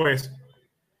 Después,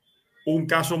 un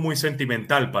caso muy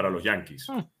sentimental para los Yankees.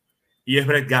 Y es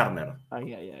Brett Gardner.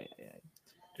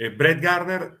 Brett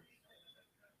Gardner,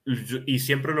 y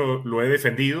siempre lo he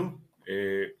defendido,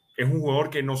 es un jugador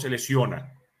que no se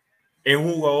lesiona. Es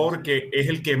un jugador que es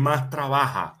el que más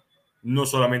trabaja, no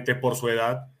solamente por su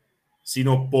edad,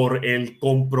 sino por el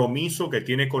compromiso que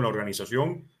tiene con la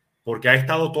organización, porque ha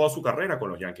estado toda su carrera con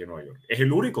los Yankees de Nueva York. Es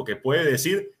el único que puede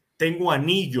decir, tengo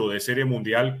anillo de Serie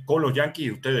Mundial con los Yankees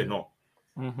y ustedes no.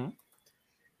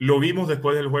 Lo vimos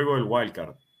después del juego del Wild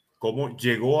Card, cómo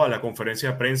llegó a la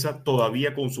conferencia de prensa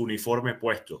todavía con su uniforme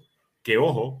puesto. Que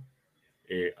ojo,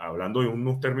 hablando de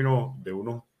unos términos,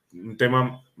 un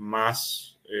tema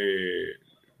más,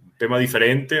 un tema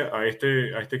diferente a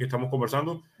este que estamos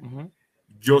conversando,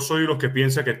 yo soy de los que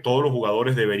piensa que todos los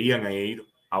jugadores deberían ir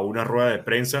a una rueda de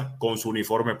prensa con su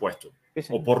uniforme puesto,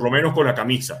 o por lo menos con la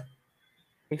camisa.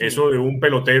 Eso de un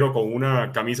pelotero con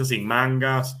una camisa sin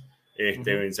mangas,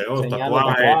 enseñando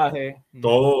tatuajes,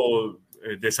 todo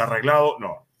desarreglado,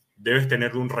 no. Debes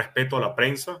tenerle un respeto a la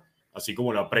prensa, así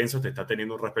como la prensa te está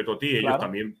teniendo un respeto a ti. Claro. Ellos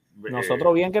también.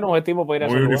 Nosotros bien que nos vestimos para ir a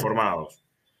muy uniformados.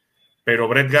 Pero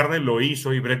Brett Gardner lo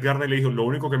hizo y Brett Gardner le dijo, lo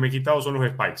único que me he quitado son los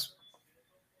spikes.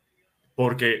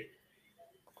 Porque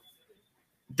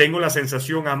tengo la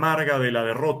sensación amarga de la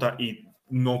derrota y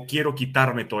no quiero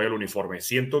quitarme todavía el uniforme.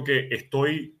 Siento que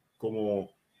estoy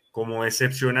como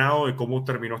decepcionado de cómo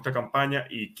terminó esta campaña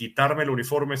y quitarme el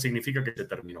uniforme significa que se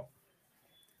terminó.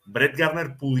 Brett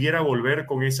Gardner pudiera volver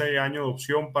con ese año de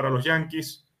opción para los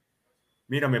Yankees.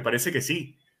 Mira, me parece que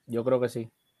sí. Yo creo que sí.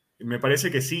 Me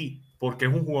parece que sí, porque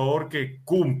es un jugador que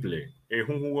cumple, es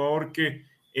un jugador que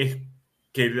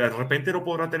de repente no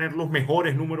podrá tener los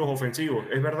mejores números ofensivos,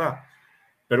 es verdad,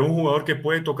 pero es un jugador que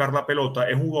puede tocar la pelota,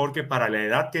 es un jugador que para la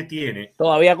edad que tiene...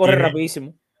 Todavía corre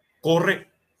rapidísimo.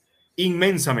 Corre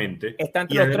inmensamente. Está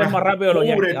entre los 3 más rápidos de los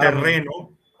Yankees.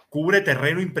 Cubre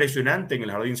terreno impresionante en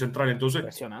el jardín central. Entonces,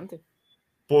 impresionante.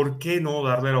 ¿Por qué no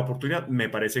darle la oportunidad? Me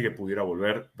parece que pudiera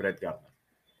volver Brett Gardner.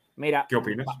 Mira, ¿qué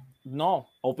opinas? No,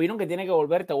 opino que tiene que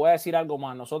volver. Te voy a decir algo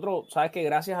más. Nosotros, sabes que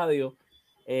gracias a Dios,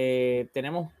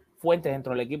 tenemos fuentes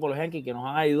dentro del equipo de los Yankees que nos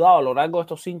han ayudado a lo largo de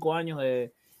estos 5 años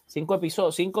de 5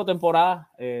 episodios, 5 temporadas,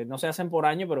 no se hacen por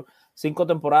año, pero 5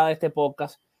 temporadas de este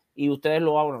podcast. Y ustedes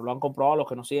lo han comprobado, los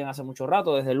que nos siguen hace mucho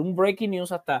rato, desde un breaking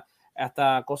news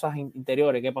hasta cosas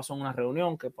interiores, qué pasó en una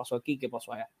reunión, qué pasó aquí, qué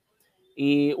pasó allá.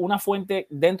 Y una fuente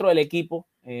dentro del equipo,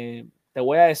 te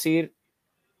voy a decir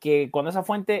que cuando esa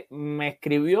fuente me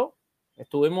escribió,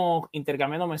 estuvimos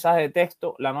intercambiando mensajes de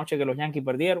texto la noche que los Yankees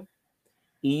perdieron.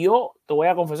 Y yo te voy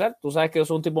a confesar, tú sabes que yo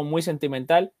soy un tipo muy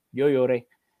sentimental, yo lloré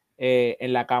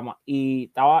en la cama y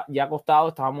estaba ya acostado,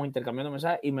 estábamos intercambiando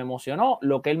mensajes y me emocionó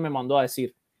lo que él me mandó a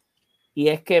decir. Y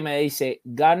es que me dice,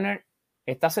 Gardner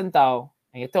está sentado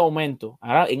en este momento,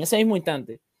 ahora, en ese mismo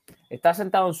instante, está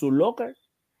sentado en su locker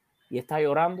y está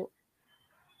llorando.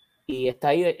 Y está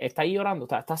ahí llorando,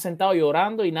 está sentado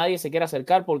llorando y nadie se quiere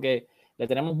acercar porque le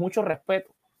tenemos mucho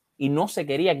respeto y no se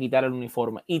quería quitar el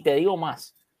uniforme. Y te digo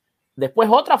más, después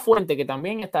otra fuente que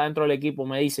también está dentro del equipo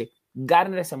me dice,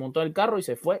 Gardner se montó el carro y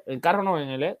se fue, el carro no,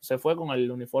 se fue con el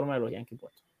uniforme de los Yankees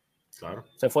puesto. Claro.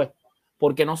 Se fue,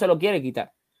 porque no se lo quiere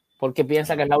quitar, porque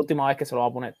piensa que es la última vez que se lo va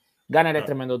a poner. Gardner es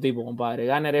tremendo tipo, compadre.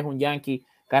 Gardner es un Yankee,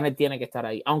 Gardner tiene que estar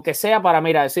ahí. Aunque sea para,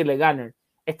 mira, decirle, Gardner,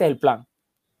 este es el plan.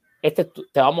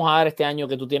 Te vamos a dar este año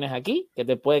que tú tienes aquí, que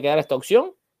te puede quedar esta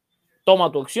opción.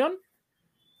 Toma tu opción,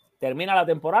 termina la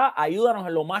temporada, ayúdanos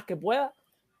en lo más que pueda.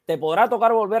 Te podrá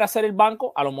tocar volver a ser el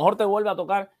banco, a lo mejor te vuelve a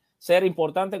tocar ser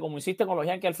importante como hiciste con los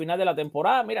Yankees al final de la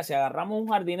temporada. Mira, si agarramos un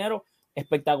jardinero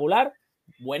espectacular,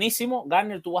 buenísimo.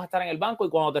 Garner, tú vas a estar en el banco y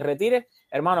cuando te retires,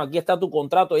 hermano, aquí está tu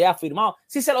contrato ya firmado.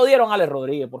 Sí se lo dieron a Alex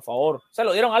Rodríguez, por favor. Se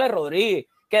lo dieron a Alex Rodríguez,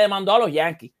 que demandó a los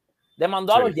Yankees.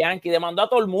 Demandó a los Yankees, demandó a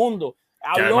todo el mundo.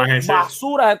 Habló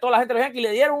basura de toda la gente de los Yankees.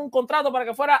 Le dieron un contrato para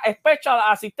que fuera special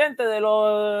asistente de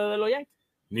los Yankees.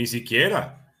 Ni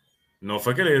siquiera. No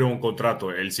fue que le dieron un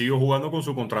contrato. Él siguió jugando con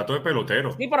su contrato de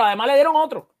pelotero. Sí, pero además le dieron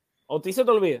otro. ¿O ti se te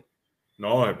olvida?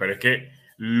 No, pero es que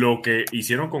lo que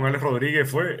hicieron con Alex Rodríguez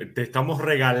fue, te estamos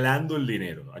regalando el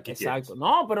dinero. Aquí exacto. Tienes.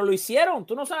 No, pero lo hicieron.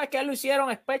 Tú no sabes que él lo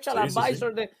hicieron special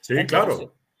advisor. Sí, entonces,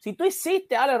 claro. Si tú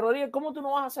hiciste a Alex Rodríguez, ¿cómo tú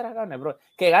no vas a hacer a Garner, bro?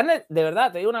 Que Garner, de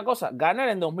verdad, te digo una cosa. Garner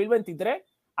en 2023,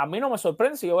 a mí no me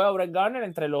sorprende si yo voy a ver Garner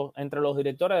entre los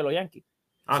directores de los Yankees.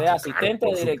 O sea, asistente,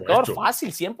 claro, director, supuesto.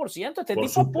 Fácil, 100%. Este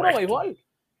tipo es puro béisbol.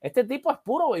 Este tipo es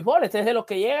puro béisbol. Este es de los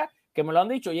que llega, que me lo han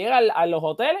dicho, llega a los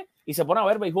hoteles y se pone a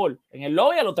ver béisbol. En el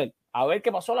lobby del hotel. A ver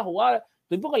qué pasó la jugada.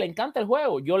 Tipo que le encanta el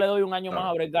juego. Yo le doy un año más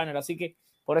a Brett Garner. Así que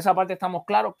por esa parte estamos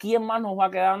claros. ¿Quién más nos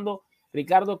va quedando,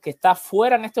 Ricardo, que está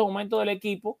fuera en este momento del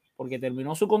equipo porque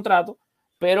terminó su contrato,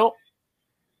 pero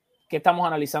que estamos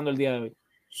analizando el día de hoy?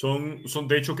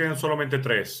 De hecho, quedan solamente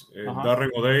 3.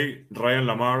 Darren O'Day, Ryan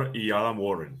Lamar y Adam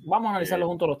Warren. Vamos a analizarlos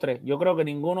juntos los 3. Yo creo que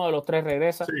ninguno de los 3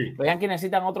 regresa. Sí. Los Yankees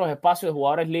necesitan otros espacios de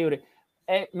jugadores libres.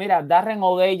 Mira, Darren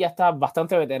O'Day ya está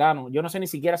bastante veterano. Yo no sé ni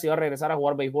siquiera si va a regresar a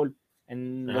jugar béisbol.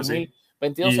 En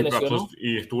 2022 se lesionó.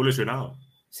 Y estuvo lesionado.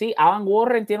 Sí, Adam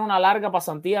Warren tiene una larga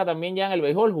pasantía también ya en el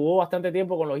béisbol. Jugó bastante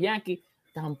tiempo con los Yankees.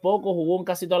 Tampoco jugó en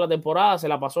casi toda la temporada. Se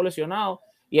la pasó lesionado.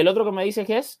 Y el otro que me dice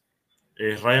que es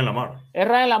Ryan Lamar. Es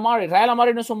Ryan Lamar. Y Ryan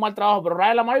Lamar no es un mal trabajo, pero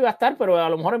Ryan Lamar iba a estar, pero a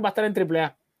lo mejor va a estar en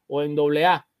AAA o en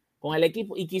AA con el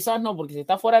equipo. Y quizás no, porque si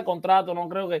está fuera de contrato, no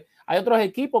creo que... Hay otros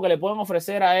equipos que le pueden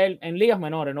ofrecer a él en ligas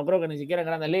menores. No creo que ni siquiera en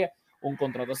grandes ligas un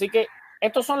contrato. Así que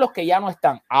estos son los que ya no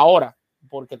están ahora,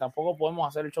 porque tampoco podemos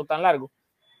hacer el show tan largo.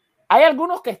 Hay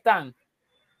algunos que están.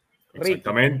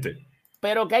 Exactamente. Rico,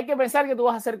 pero que hay que pensar qué tú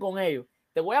vas a hacer con ellos.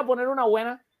 Te voy a poner una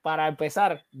buena para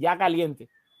empezar ya caliente.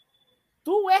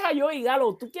 Tú ves a Joey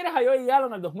Gallo, tú quieres a Joey Gallo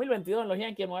en el 2022 en los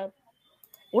Yankees, ¿no?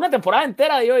 Una temporada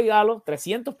entera de Joey Gallo,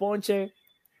 300 ponches,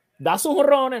 da sus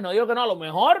jorrones, no digo que no, a lo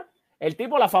mejor el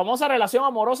tipo, la famosa relación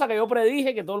amorosa que yo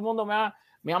predije, que todo el mundo me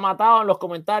ha matado en los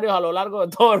comentarios a lo largo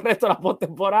de todo el resto de la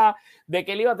postemporada, de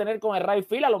que él iba a tener con el right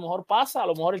field, a lo mejor pasa, a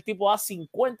lo mejor el tipo da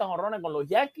 50 jorrones con los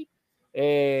Yankees,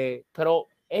 pero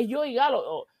es Joey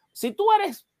Gallo. Si tú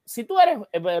eres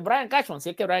Brian Cashman, si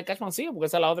es que Brian Cashman sigue, porque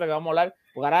esa es la otra que vamos a hablar,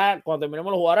 porque ahora cuando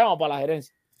terminemos los jugadores vamos para la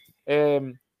gerencia.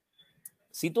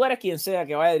 Si tú eres quien sea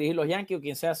que vaya a dirigir los Yankees o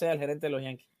quien sea el gerente de los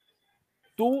Yankees,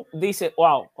 tú dices,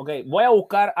 wow, ok, voy a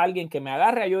buscar a alguien que me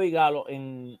agarre a Joey Gallo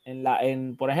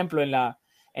por ejemplo, en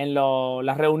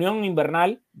la reunión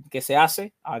invernal que se va a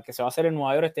hacer en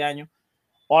Nueva York este año,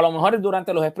 o a lo mejor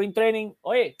durante los sprint training.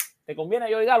 Oye, ¿te conviene a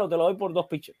Joey Gallo? Te lo doy por 2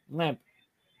 pitches.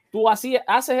 ¿Tú haces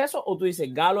eso o tú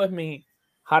dices, Gallo es mi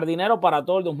jardinero para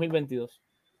todo el 2022?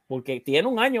 Porque tiene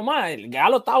un año más. El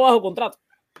Gallo está bajo contrato.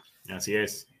 Así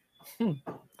es.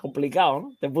 Complicado,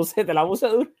 ¿no? Te la puse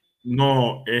duro.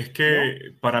 No, es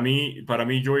que ¿no? para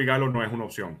mí Joey Gallo no es una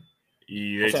opción.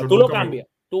 Y de hecho, tú lo cambias.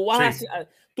 Tú vas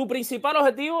tu principal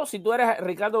objetivo, si tú eres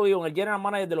Ricardo Vivón, el general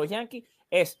manager de los Yankees,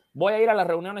 es voy a ir a las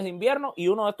reuniones de invierno y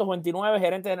uno de estos 29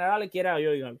 gerentes generales quiere a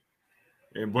Joey Gallo.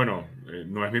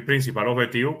 No es mi principal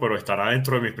objetivo, pero estará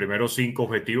dentro de mis primeros 5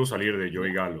 objetivos salir de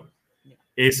Joey Gallo.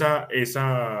 Esa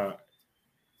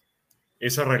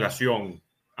relación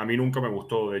a mí nunca me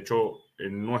gustó. De hecho,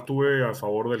 no estuve a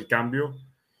favor del cambio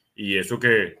y eso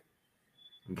que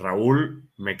Raúl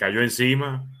me cayó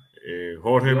encima,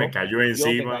 Jorge me cayó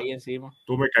encima,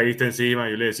 tú me caíste encima.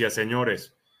 Yo le decía,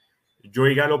 señores,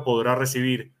 Joey Gallo podrá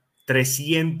recibir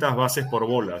 300 bases por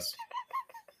bolas.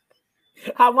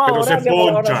 Jamás,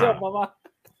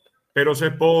 pero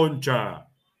se poncha.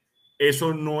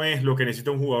 Eso no es lo que necesita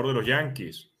un jugador de los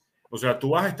Yankees. O sea, tú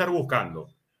vas a estar buscando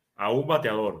a un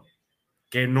bateador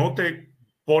que no te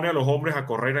pone a los hombres a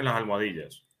correr en las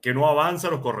almohadillas, que no avanza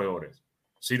a los corredores,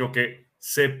 sino que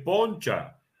se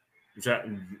poncha. O sea,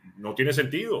 no tiene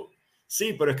sentido.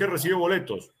 Sí, pero es que recibe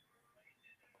boletos,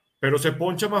 pero se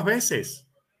poncha más veces.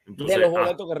 Entonces, de los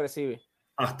boletos que recibe.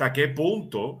 ¿Hasta qué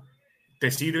punto te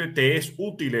es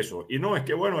útil eso? Y no, es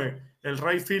que bueno, el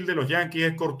right field de los Yankees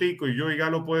es cortico y Joey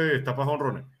Gallo puede tapar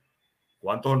jonrones.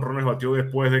 ¿Cuántos jonrones batió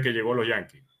después de que llegó a los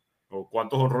Yankees? ¿O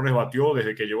cuántos jonrones batió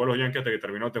desde que llegó a los Yankees hasta que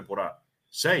terminó la temporada?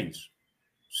 6,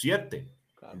 7.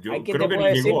 Yo hay quien creo te que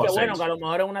puede ni decir llegó que a 6. Bueno, que a lo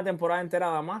mejor es una temporada entera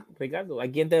nada más, Ricardo.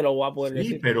 Hay quien te lo va a poder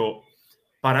decir. Sí, pero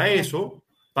para eso,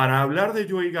 para hablar de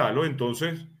Joey Gallo,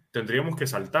 entonces tendríamos que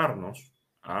saltarnos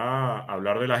a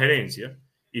hablar de la gerencia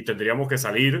y tendríamos que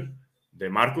salir de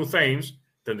Marcus Thames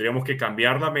tendríamos que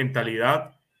cambiar la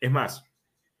mentalidad. Es más,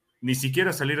 ni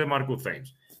siquiera salir de Marcus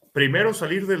Thames. Primero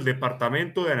salir del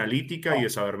departamento de analítica y de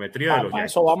sabermetría de los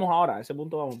Yankees. Eso vamos ahora, a ese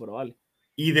punto vamos, pero vale.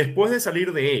 Y después de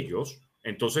salir de ellos,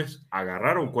 entonces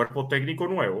agarrar un cuerpo técnico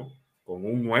nuevo, con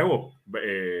un nuevo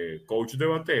coach de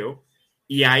bateo,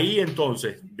 y ahí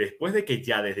entonces, después de que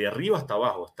ya desde arriba hasta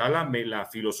abajo está la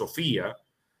filosofía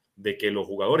de que los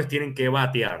jugadores tienen que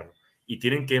batear y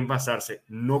tienen que envasarse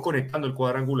no conectando el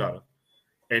cuadrangular,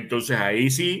 entonces ahí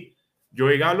sí,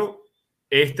 Joey Gallo,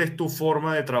 esta es tu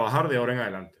forma de trabajar de ahora en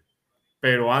adelante.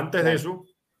 Pero antes de eso,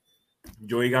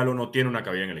 Joey Gallo no tiene una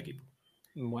cabida en el equipo.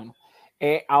 Bueno,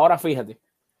 ahora fíjate,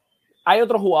 hay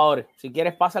otros jugadores, si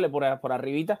quieres pásale por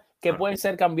arribita, que pueden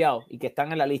ser cambiados y que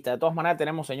están en la lista. De todas maneras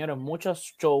tenemos, señores,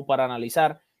 muchos shows para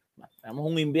analizar. Tenemos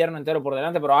un invierno entero por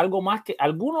delante, pero algo más que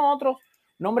alguno otro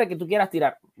nombre que tú quieras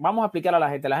tirar. Vamos a explicar a la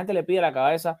gente. La gente le pide la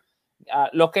cabeza. A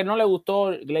los que no le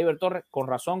gustó Gleyber Torres, con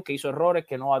razón, que hizo errores,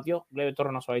 que no batió. Gleyber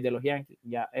Torres no se va a ir de los Yankees.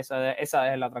 Ya, esa es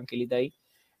la tranquilita ahí.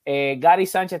 Gary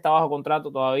Sánchez está bajo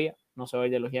contrato todavía. No se va a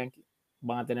ir de los Yankees.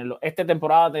 Van a tenerlo. Esta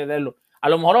temporada van a tenerlo. A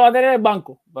lo mejor lo va a tener el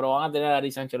banco, pero van a tener a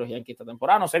Gary Sánchez los Yankees esta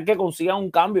temporada. A no ser que consigan un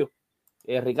cambio.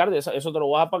 Ricardo, eso te lo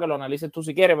voy a dar para que lo analices tú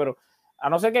si quieres, pero a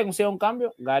no ser que consiga un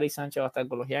cambio, Gary Sánchez va a estar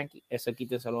con los Yankees. Ese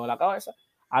quítenselo de la cabeza.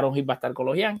 Aaron Hicks va a estar con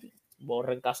los Yankees.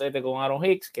 Borren casete con Aaron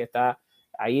Hicks, que está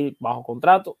ahí bajo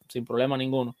contrato, sin problema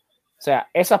ninguno. O sea,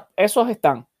 esos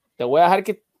están. Te voy a dejar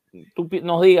que tú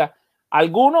nos digas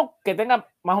alguno que tenga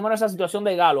más o menos esa situación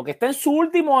de Galo, que está en su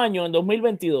último año, en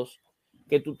 2022,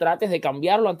 que tú trates de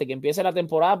cambiarlo antes que empiece la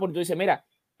temporada, porque tú dices, mira,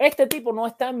 este tipo no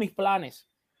está en mis planes,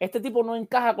 este tipo no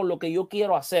encaja con lo que yo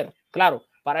quiero hacer. Claro,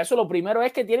 para eso lo primero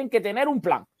es que tienen que tener un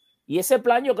plan, y ese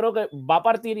plan yo creo que va a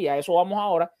partir, y a eso vamos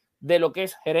ahora, de lo que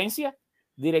es gerencia,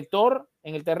 director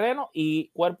en el terreno y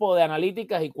cuerpo de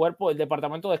analíticas y cuerpo del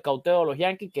departamento de escauteo de los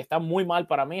Yankees, que está muy mal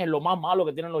para mí, es lo más malo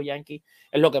que tienen los Yankees,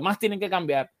 es lo que más tienen que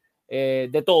cambiar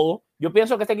de todo. Yo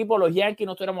pienso que este equipo de los Yankees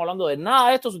no estuviéramos hablando de nada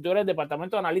de esto si tuviera el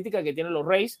departamento de analítica que tienen los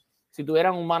Rays, si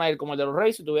tuvieran un manager como el de los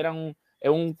Rays, si tuvieran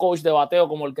un coach de bateo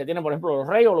como el que tienen, por ejemplo, los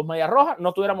Rays o los Medias Rojas, no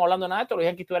estuviéramos hablando de nada de esto, los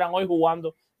Yankees estuvieran hoy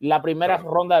jugando la primera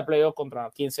ronda de playoffs contra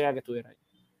quien sea que estuviera ahí.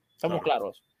 Estamos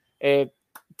claros.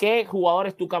 ¿Qué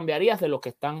jugadores tú cambiarías de los que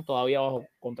están todavía bajo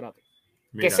contrato?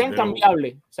 Mira, que sean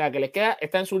cambiables, o sea, que les queda,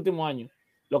 está en su último año.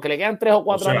 Los que le quedan 3 o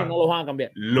 4 años no los van a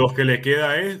cambiar. Los que le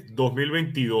queda es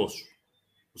 2022.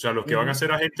 O sea, los que van a ser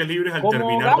agentes libres al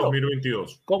terminar Galo,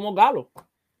 2022. Como Galo.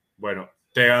 Bueno,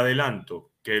 te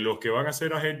adelanto que los que van a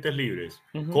ser agentes libres,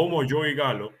 como Joey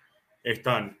Gallo,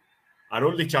 están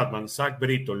Aroldis Chapman, Zach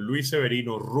Britton, Luis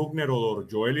Severino, Rugner Odor,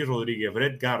 Joely Rodríguez,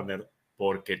 Brett Gardner,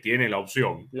 porque tiene la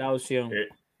opción.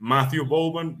 Matthew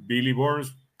Bowman, Billy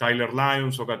Burns, Tyler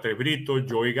Lyons, Sócrates Brito,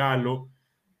 Joey Gallo,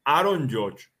 Aaron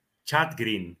Judge, Chad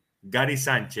Green, Gary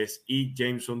Sánchez y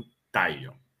Jameson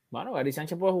Taillon. Bueno, Gary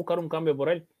Sánchez puede buscar un cambio por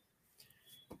él.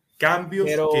 Cambios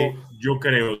que yo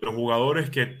creo, los jugadores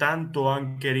que tanto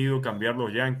han querido cambiar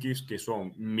los Yankees, que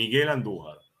son Miguel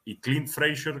Andújar y Clint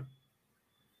Frazier.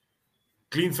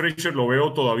 Clint Frazier lo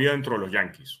veo todavía dentro de los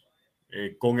Yankees.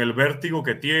 Con el vértigo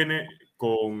que tiene,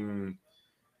 con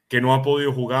que no ha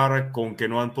podido jugar, con que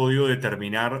no han podido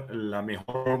determinar la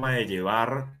mejor forma de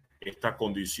llevar esta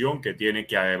condición que tiene,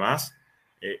 que además,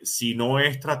 si no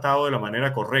es tratado de la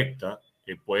manera correcta,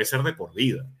 puede ser de por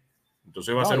vida.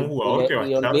 Entonces va a ser un jugador que va a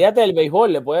estar... Y olvídate del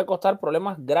béisbol, le puede costar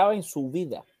problemas graves en su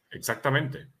vida.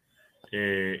 Exactamente.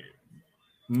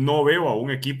 No veo a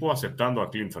un equipo aceptando a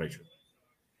Clint Frazier.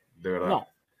 De verdad. No,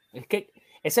 es que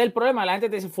ese es el problema. La gente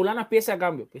te dice, fulano es pieza de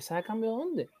cambio. ¿Pieza de cambio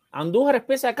dónde? Andújar es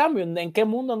pieza de cambio. ¿En qué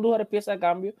mundo Andújar es pieza de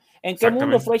cambio? ¿En qué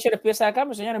mundo Frazier es pieza de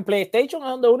cambio, señor? En PlayStation es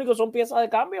donde únicos son piezas de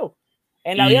cambio.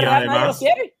 En la vida real nadie lo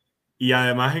quiere. Y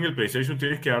además en el PlayStation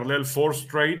tienes que darle el force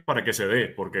trade para que se dé,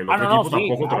 porque el otro equipo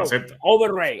tampoco te lo acepta.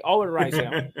 Override se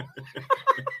llama.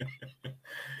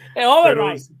 Es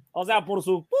override. O sea, por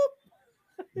su...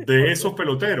 De esos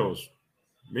peloteros,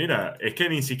 mira, es que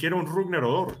ni siquiera un Rugner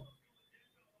Odor.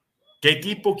 ¿Qué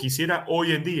equipo quisiera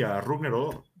hoy en día a Rugner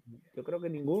Odor? Yo creo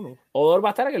que ninguno. Odor va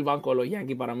a estar en el banco de los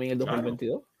Yankees para mí en el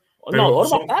 2022. No,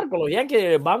 Odor va a estar con los Yankees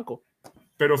en el banco.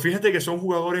 Pero fíjate que son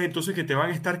jugadores entonces que te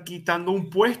van a estar quitando un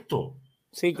puesto.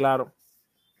 Sí, claro.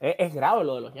 Es grave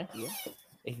lo de los Yankees.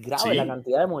 Es grave la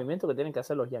cantidad de movimientos que tienen que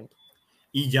hacer los Yankees.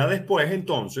 Y ya después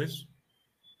entonces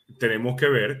tenemos que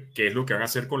ver qué es lo que van a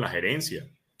hacer con la gerencia.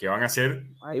 ¿Qué van a hacer?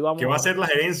 ¿Qué va a hacer la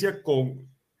gerencia con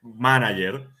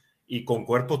manager y con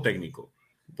cuerpo técnico?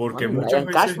 Porque muchas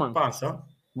veces pasa...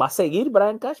 ¿Va a seguir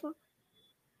Brian Cashman?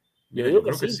 Yo digo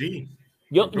creo que sí.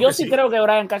 Yo sí creo que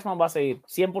Brian Cashman va a seguir,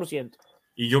 100%.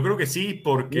 Y yo creo que sí,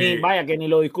 porque... Vaya, que ni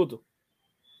lo discuto.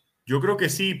 Yo creo que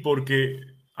sí, porque,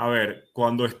 a ver,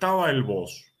 cuando estaba el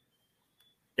boss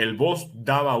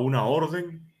daba una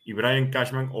orden y Brian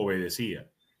Cashman obedecía.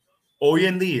 Hoy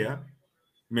en día,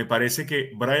 me parece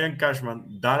que Brian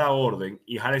Cashman da la orden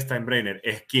y Hal Steinbrenner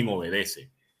es quien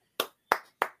obedece.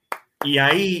 Y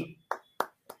ahí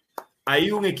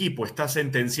un equipo está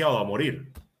sentenciado a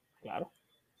morir. Claro.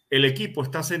 El equipo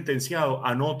está sentenciado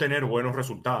a no tener buenos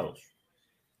resultados.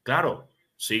 Claro,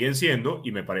 siguen siendo,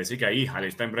 y me parece que ahí Hal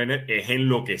Steinbrenner es en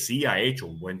lo que sí ha hecho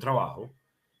un buen trabajo.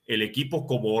 El equipo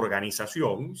como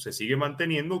organización se sigue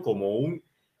manteniendo como un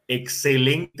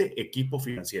excelente equipo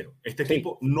financiero. Este Sí.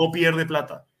 equipo no pierde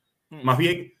plata. Más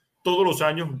bien, todos los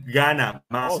años gana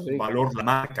más sí. valor la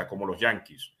marca, como los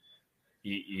Yankees.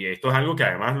 Y esto es algo que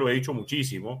además lo he dicho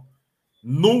muchísimo.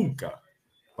 Nunca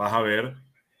vas a ver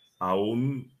a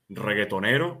un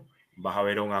reggaetonero, vas a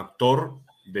ver a un actor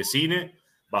de cine,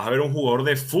 vas a ver a un jugador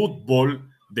de fútbol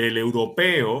del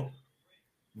europeo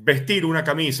vestir una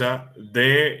camisa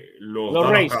de los Dallas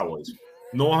Rays. Cowboys.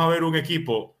 No vas a ver un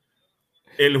equipo.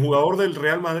 El jugador del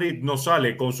Real Madrid no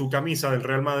sale con su camisa del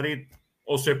Real Madrid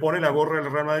o se pone la gorra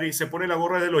del Real Madrid, se pone la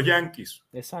gorra de los Yankees.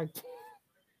 Exacto.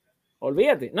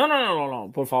 Olvídate.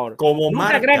 No, por favor. Como Nunca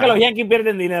marca, crean que los Yankees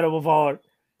pierden dinero, por favor.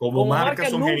 como marca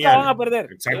son nunca geniales. van a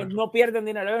perder. Exacto. Ellos no pierden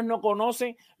dinero. Ellos no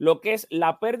conocen lo que es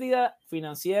la pérdida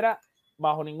financiera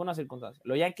bajo ninguna circunstancia.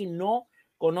 Los Yankees no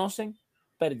conocen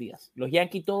pérdidas. Los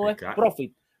Yankees todo es claro.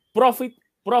 profit. Profit,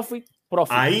 profit,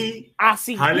 profit. Ahí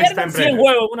así Hal pierden 100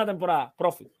 juegos en una temporada.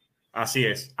 Profit. Así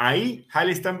es. Ahí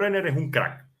Hal Steinbrenner es un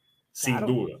crack, sin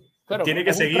Claro. duda. Pero tiene que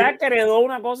es seguir. Un crack heredó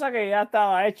una cosa que ya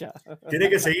estaba hecha. Tiene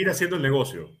que seguir haciendo el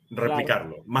negocio,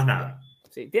 replicarlo, Claro. Más nada.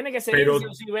 Sí, tiene que seguir.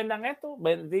 Si vendan esto,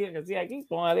 digan que sí aquí,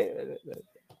 póngale.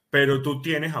 Pero tú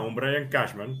tienes a un Brian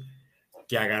Cashman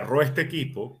que agarró este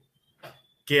equipo,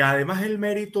 que además el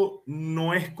mérito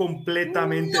no es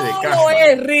completamente de Cashman. No lo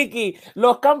es, Ricky.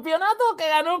 Los campeonatos que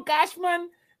ganó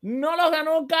Cashman no los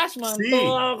ganó Cashman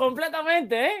todo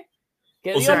completamente, ¿eh?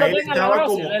 Que Dios lo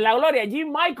tenga en la gloria.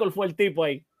 Jim Michael fue el tipo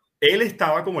ahí. Él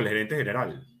estaba como el gerente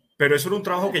general, pero eso era un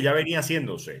trabajo que ya venía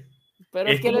haciéndose. Pero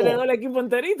es que él heredó el equipo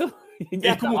enterito.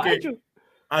 Es como que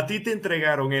a ti te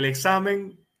entregaron el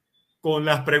examen con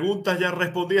las preguntas ya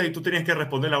respondidas y tú tenías que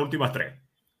responder las últimas 3.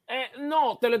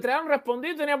 No, te lo entregaron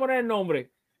respondido y tenía que poner el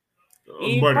nombre.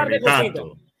 Y bueno, ni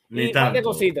tanto. Ni tanto. ¿Qué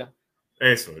cosita?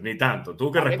 Eso, ni tanto.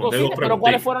 Tú que responder 2 preguntas. Pero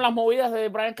 ¿cuáles fueron las movidas de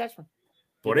Brian Cashman?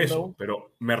 Por eso,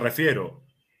 pero me refiero,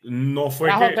 no fue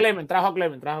trajo que... Trajo a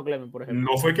Clement, por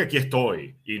ejemplo. No fue que aquí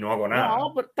estoy y no hago nada.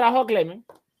 No, pero trajo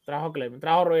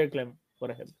a Roger Clement,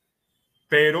 por ejemplo.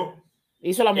 Pero...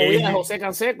 Hizo la movida de José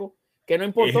Canseco, que no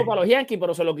importó para los Yankees,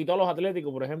 pero se lo quitó a los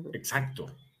Atléticos, por ejemplo. Exacto.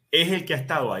 Es el que ha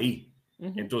estado ahí.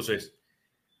 Entonces,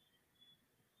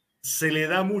 se le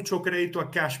da mucho crédito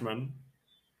a Cashman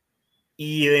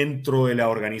y dentro de la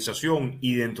organización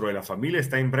y dentro de la familia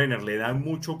Steinbrenner le dan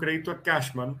mucho crédito a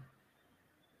Cashman,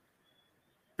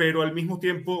 pero al mismo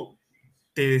tiempo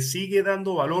te sigue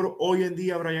dando valor hoy en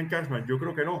día Brian Cashman. Yo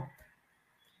creo que no.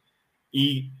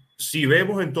 Y si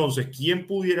vemos entonces quién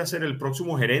pudiera ser el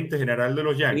próximo gerente general de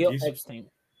los Yankees. Epstein.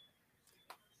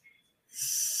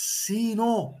 Sí,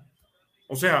 no.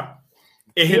 O sea,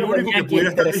 es el único que pudiera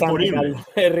estar disponible.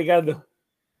 Ricardo.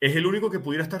 Es el único que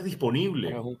pudiera estar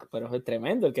disponible. Pero es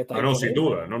tremendo el que está. No, sin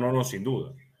duda. No, sin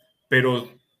duda. Pero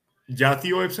ya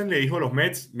tío Epstein le dijo a los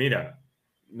Mets, mira,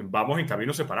 vamos en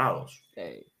caminos separados.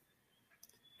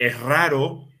 Es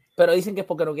raro. Pero dicen que es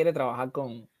porque no quiere trabajar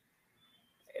con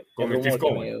Steve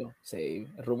Cohen. Sí,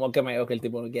 el rumor que me dio que el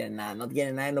tipo no quiere nada, no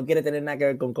quiere tener nada que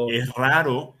ver con Cohen. Es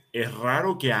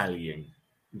raro que alguien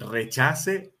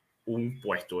rechace un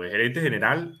puesto de gerente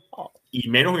general y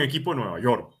menos un equipo de Nueva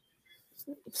York.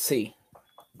 Sí.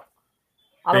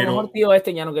 A lo mejor tío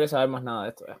ya no quiere saber más nada de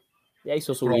esto. Ya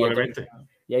hizo su billete.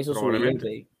 Ya hizo su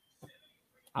billete.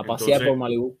 A pasear por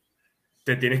Malibú.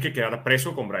 Te tienes que quedar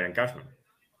preso con Brian Cashman.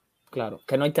 Claro,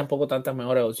 que no hay tampoco tantas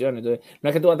mejores opciones. Entonces, no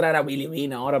es que tú vas a traer a Billy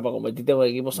Beane ahora para convertirte en un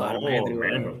equipo sabermétrico.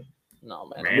 No,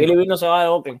 Billy Beane no se va de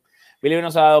Oakland.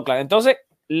 Entonces,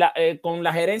 con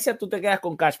la gerencia tú te quedas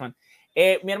con Cashman.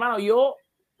 Mi hermano, yo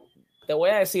te voy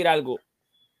a decir algo.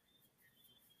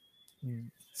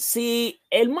 Si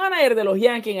el manager de los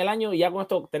Yankees en el año, ya con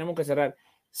esto tenemos que cerrar,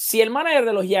 si el manager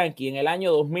de los Yankees en el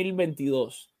año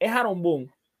 2022 es Aaron Boone,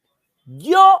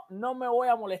 yo no me voy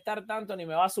a molestar tanto ni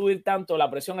me va a subir tanto la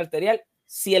presión arterial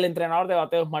si el entrenador de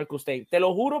bateo es Marcus Thames. Te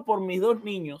lo juro por mis 2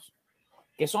 niños,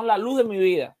 que son la luz de mi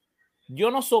vida.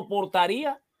 Yo no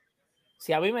soportaría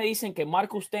si a mí me dicen que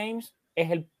Marcus Thames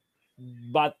es el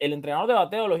entrenador de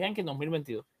bateo de los Yankees en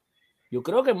 2022. Yo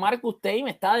creo que Marcus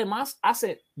Thames está de más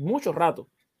hace mucho rato.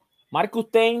 Marcus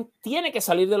Stain tiene que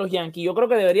salir de los Yankees. Yo creo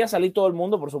que debería salir todo el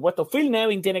mundo, por supuesto. Phil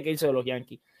Nevin tiene que irse de los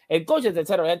Yankees. El coach de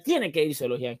tercero tiene que irse de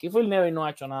los Yankees. Phil Nevin no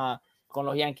ha hecho nada con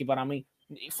los Yankees para mí.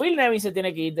 Phil Nevin se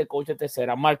tiene que ir de coach de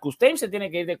tercera. Marcus Stain se tiene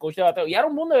que ir de coach de bateo. Y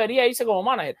Aaron Boone debería irse como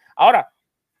manager. Ahora,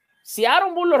 si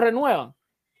Aaron Boone lo renuevan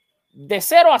de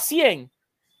 0 a 100,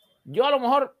 yo a lo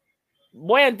mejor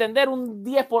voy a entender un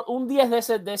 10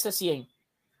 de ese 100.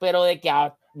 Pero de que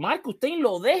a Marcus Stain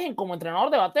lo dejen como entrenador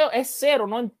de bateo es 0,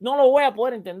 no lo voy a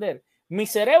poder entender. Mi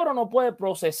cerebro no puede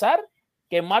procesar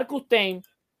que Marcus Stain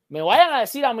me vayan a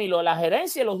decir a mí, lo de la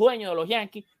gerencia y los dueños de los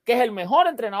Yankees, que es el mejor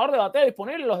entrenador de bateo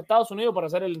disponible en los Estados Unidos para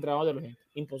ser el entrenador de los Yankees.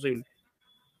 Imposible.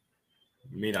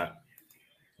 Mira,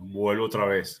 vuelvo otra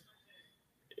vez.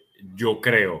 Yo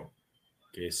creo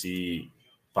que si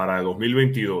para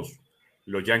 2022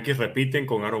 los Yankees repiten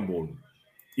con Aaron Boone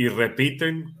y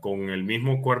repiten con el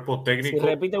mismo cuerpo técnico. Si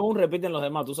repiten uno, repiten los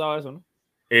demás, tú sabes eso, ¿no?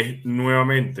 Es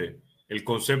nuevamente el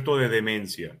concepto de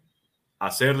demencia.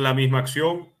 Hacer la misma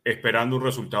acción esperando un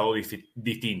resultado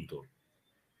distinto.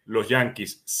 Los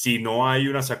Yankees, si no hay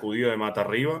una sacudida de mata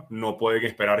arriba, no pueden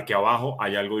esperar que abajo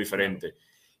haya algo diferente.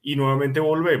 Y nuevamente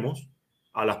volvemos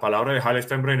a las palabras de Hal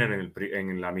Steinbrenner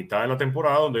en la mitad de la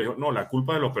temporada, donde dijo, no, la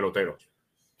culpa es de los peloteros.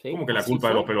 Sí, ¿Cómo que la culpa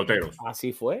es de los peloteros?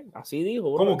 Así fue, así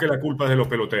dijo. ¿Cómo que la culpa es de los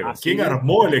peloteros? Así ¿Quién dijo.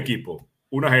 armó el equipo?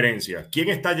 Una gerencia. ¿Quién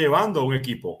está llevando a un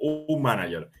equipo? Un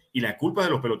manager. Y la culpa es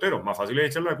de los peloteros. Más fácil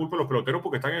es echarle la culpa a los peloteros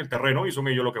porque están en el terreno y son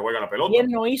ellos los que juegan la pelota. ¿Quién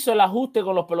no hizo el ajuste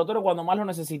con los peloteros cuando más lo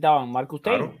necesitaban? Marcus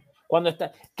Stain. Claro. Cuando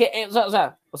está,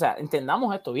 o sea,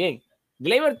 entendamos esto bien.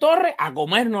 Gleyber Torres a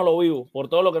comer no lo vivo por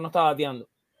todo lo que no está bateando.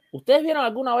 ¿Ustedes vieron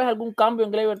alguna vez algún cambio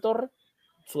en Gleyber Torres?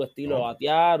 Su estilo de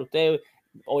batear. ¿Ustedes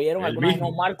oyeron alguna vez?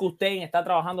 No, Marcus Stain está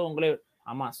trabajando con Gleyber.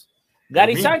 Jamás.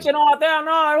 Gary Sánchez no batea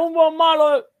nada, es un buen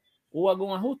malo. ¿Hubo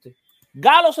algún ajuste?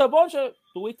 Galo se ponche.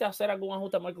 ¿Tuviste hacer algún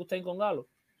ajuste a Marcus Stain con Galo?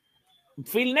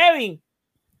 Phil Nevin,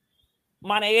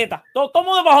 manegueta.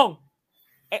 Tomo de bajón.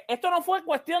 Esto no fue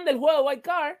cuestión del juego de wild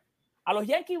card. A los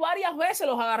Yankees varias veces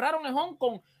los agarraron en home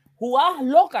con jugadas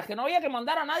locas que no había que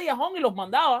mandar a nadie a home y los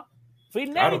mandaba.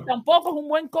 Phil Nevin tampoco es un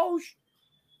buen coach.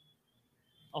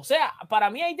 O sea, para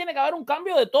mí ahí tiene que haber un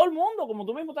cambio de todo el mundo, como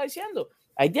tú mismo estás diciendo.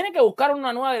 Ahí tiene que buscar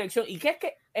una nueva dirección. ¿Y qué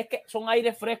es que son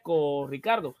aires frescos,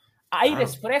 Ricardo?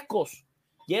 Aires frescos.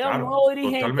 Llega un nuevo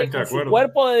dirigente con su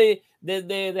cuerpo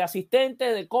de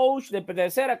asistente, de coach, de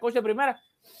tercera, coach de primera.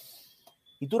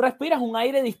 Y tú respiras un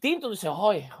aire distinto. Dices,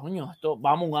 oye, coño, esto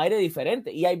vamos un aire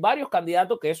diferente. Y hay varios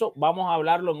candidatos que eso vamos a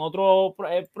hablarlo en otro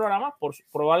programa,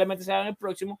 probablemente sea en el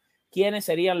próximo, quiénes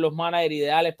serían los managers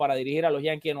ideales para dirigir a los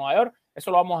Yankees de Nueva York. Eso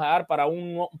lo vamos a dar para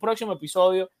un próximo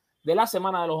episodio de la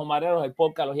Semana de los Bombarderos del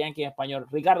podcast Los Yankees en Español.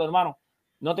 Ricardo, hermano,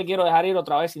 no te quiero dejar ir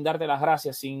otra vez sin darte las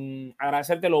gracias, sin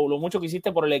agradecerte lo mucho que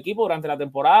hiciste por el equipo durante la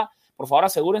temporada. Por favor,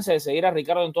 asegúrense de seguir a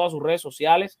Ricardo en todas sus redes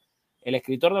sociales. El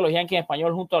escritor de Los Yankees en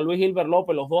Español junto a Luis Gilbert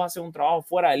López, los dos hacen un trabajo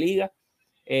fuera de liga.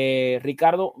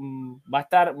 Ricardo va a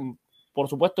estar, por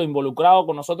supuesto, involucrado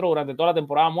con nosotros durante toda la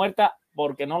temporada muerta,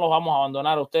 porque no los vamos a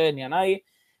abandonar a ustedes ni a nadie.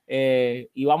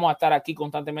 Y vamos a estar aquí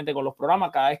constantemente con los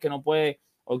programas. Cada vez que no puede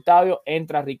Octavio,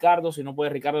 entra Ricardo. Si no puede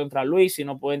Ricardo, entra Luis. Si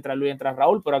no puede entrar Luis, entra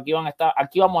Raúl. Pero aquí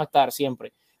vamos a estar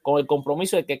siempre con el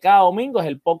compromiso de que cada domingo es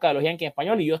el podcast de Los Yankees en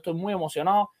Español. Y yo estoy muy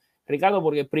emocionado, Ricardo,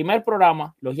 porque el primer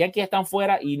programa, los Yankees están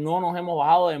fuera y no nos hemos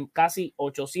bajado de casi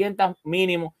 800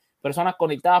 mínimo personas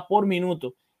conectadas por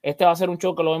minuto. Este va a ser un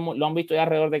show que lo han visto ya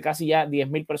alrededor de casi ya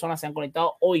 10,000 personas se han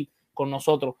conectado hoy con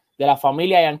nosotros de la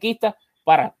familia yanquista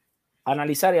para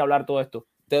analizar y hablar todo esto.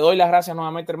 Te doy las gracias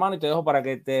nuevamente, hermano, y te dejo para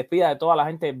que te despidas de toda la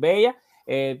gente bella.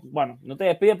 Bueno, no te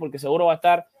despides porque seguro va a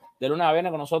estar de lunes a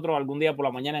viernes con nosotros algún día por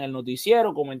la mañana en el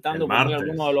noticiero, comentando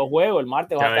algunos de los juegos. El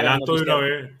martes va a estar en el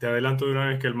noticiero. Te adelanto de una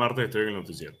vez que el martes estoy en el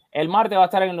noticiero. El martes va a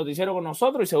estar en el noticiero con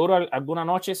nosotros y seguro alguna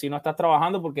noche, si no estás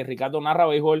trabajando, porque Ricardo narra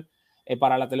béisbol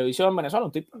para la televisión en Venezuela,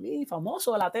 un tipo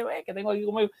famoso de la TV que tengo aquí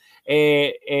conmigo.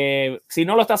 Si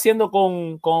no lo está haciendo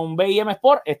con BIM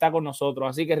Sport, está con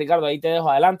nosotros. Así que, Ricardo, ahí te dejo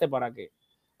adelante para que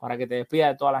te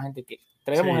despidas de toda la gente que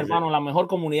tenemos, hermano, la mejor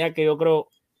comunidad que yo creo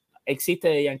existe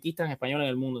de yanquistas en español en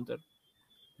el mundo entero.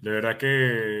 De verdad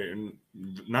que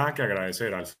nada que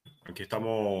agradecer, Alf. Aquí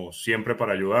estamos siempre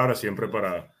para ayudar, siempre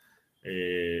para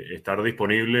estar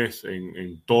disponibles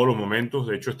en todos los momentos.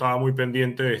 De hecho, estaba muy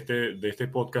pendiente de este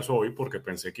podcast hoy porque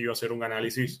pensé que iba a hacer un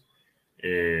análisis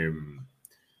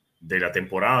de la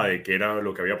temporada, de qué era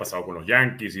lo que había pasado con los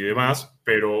Yankees y demás,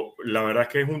 pero la verdad es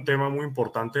que es un tema muy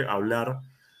importante hablar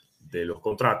de los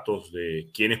contratos,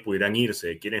 de quiénes pudieran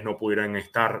irse, quiénes no pudieran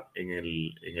estar en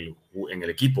el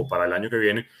equipo para el año que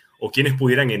viene, o quiénes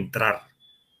pudieran entrar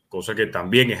cosa que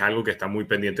también es algo que está muy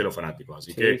pendiente de los fanáticos.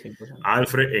 Así que, 100%.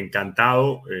 Alfred,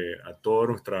 encantado, a toda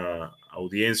nuestra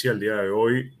audiencia el día de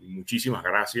hoy. Muchísimas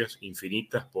gracias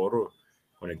infinitas por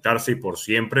conectarse y por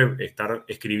siempre estar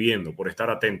escribiendo, por estar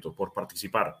atentos, por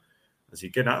participar.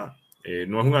 Así que nada,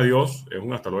 no es un adiós, es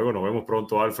un hasta luego. Nos vemos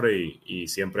pronto, Alfred, y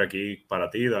siempre aquí para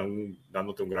ti,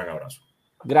 dándote un gran abrazo.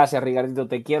 Gracias, Ricardito,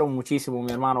 te quiero muchísimo,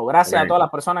 mi hermano. Gracias a todas las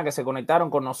personas que se conectaron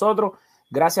con nosotros.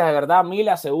 Gracias de verdad, mil.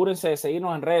 Asegúrense de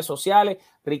seguirnos en redes sociales.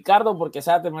 Ricardo, porque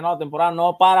se ha terminado la temporada,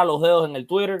 no para los dedos en el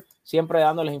Twitter, siempre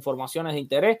dándoles informaciones de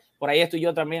interés. Por ahí estoy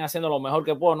yo también haciendo lo mejor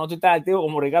que puedo. No estoy tan activo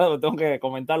como Ricardo, que tengo que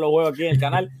comentar los juegos aquí en el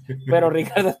canal, pero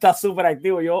Ricardo está súper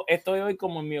activo. Yo estoy hoy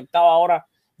como en mi 8ª hora,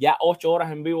 ya 8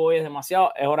 horas en vivo hoy es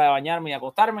demasiado. Es hora de bañarme y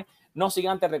acostarme. No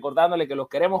sigan antes recordándole que los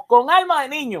queremos con alma de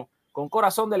niño, con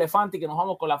corazón de elefante, y que nos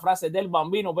vamos con la frase del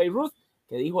bambino Babe Ruth,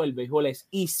 que dijo: el béisbol es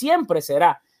y siempre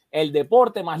será el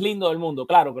deporte más lindo del mundo.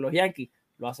 Claro que los Yankees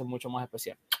lo hacen mucho más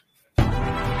especial.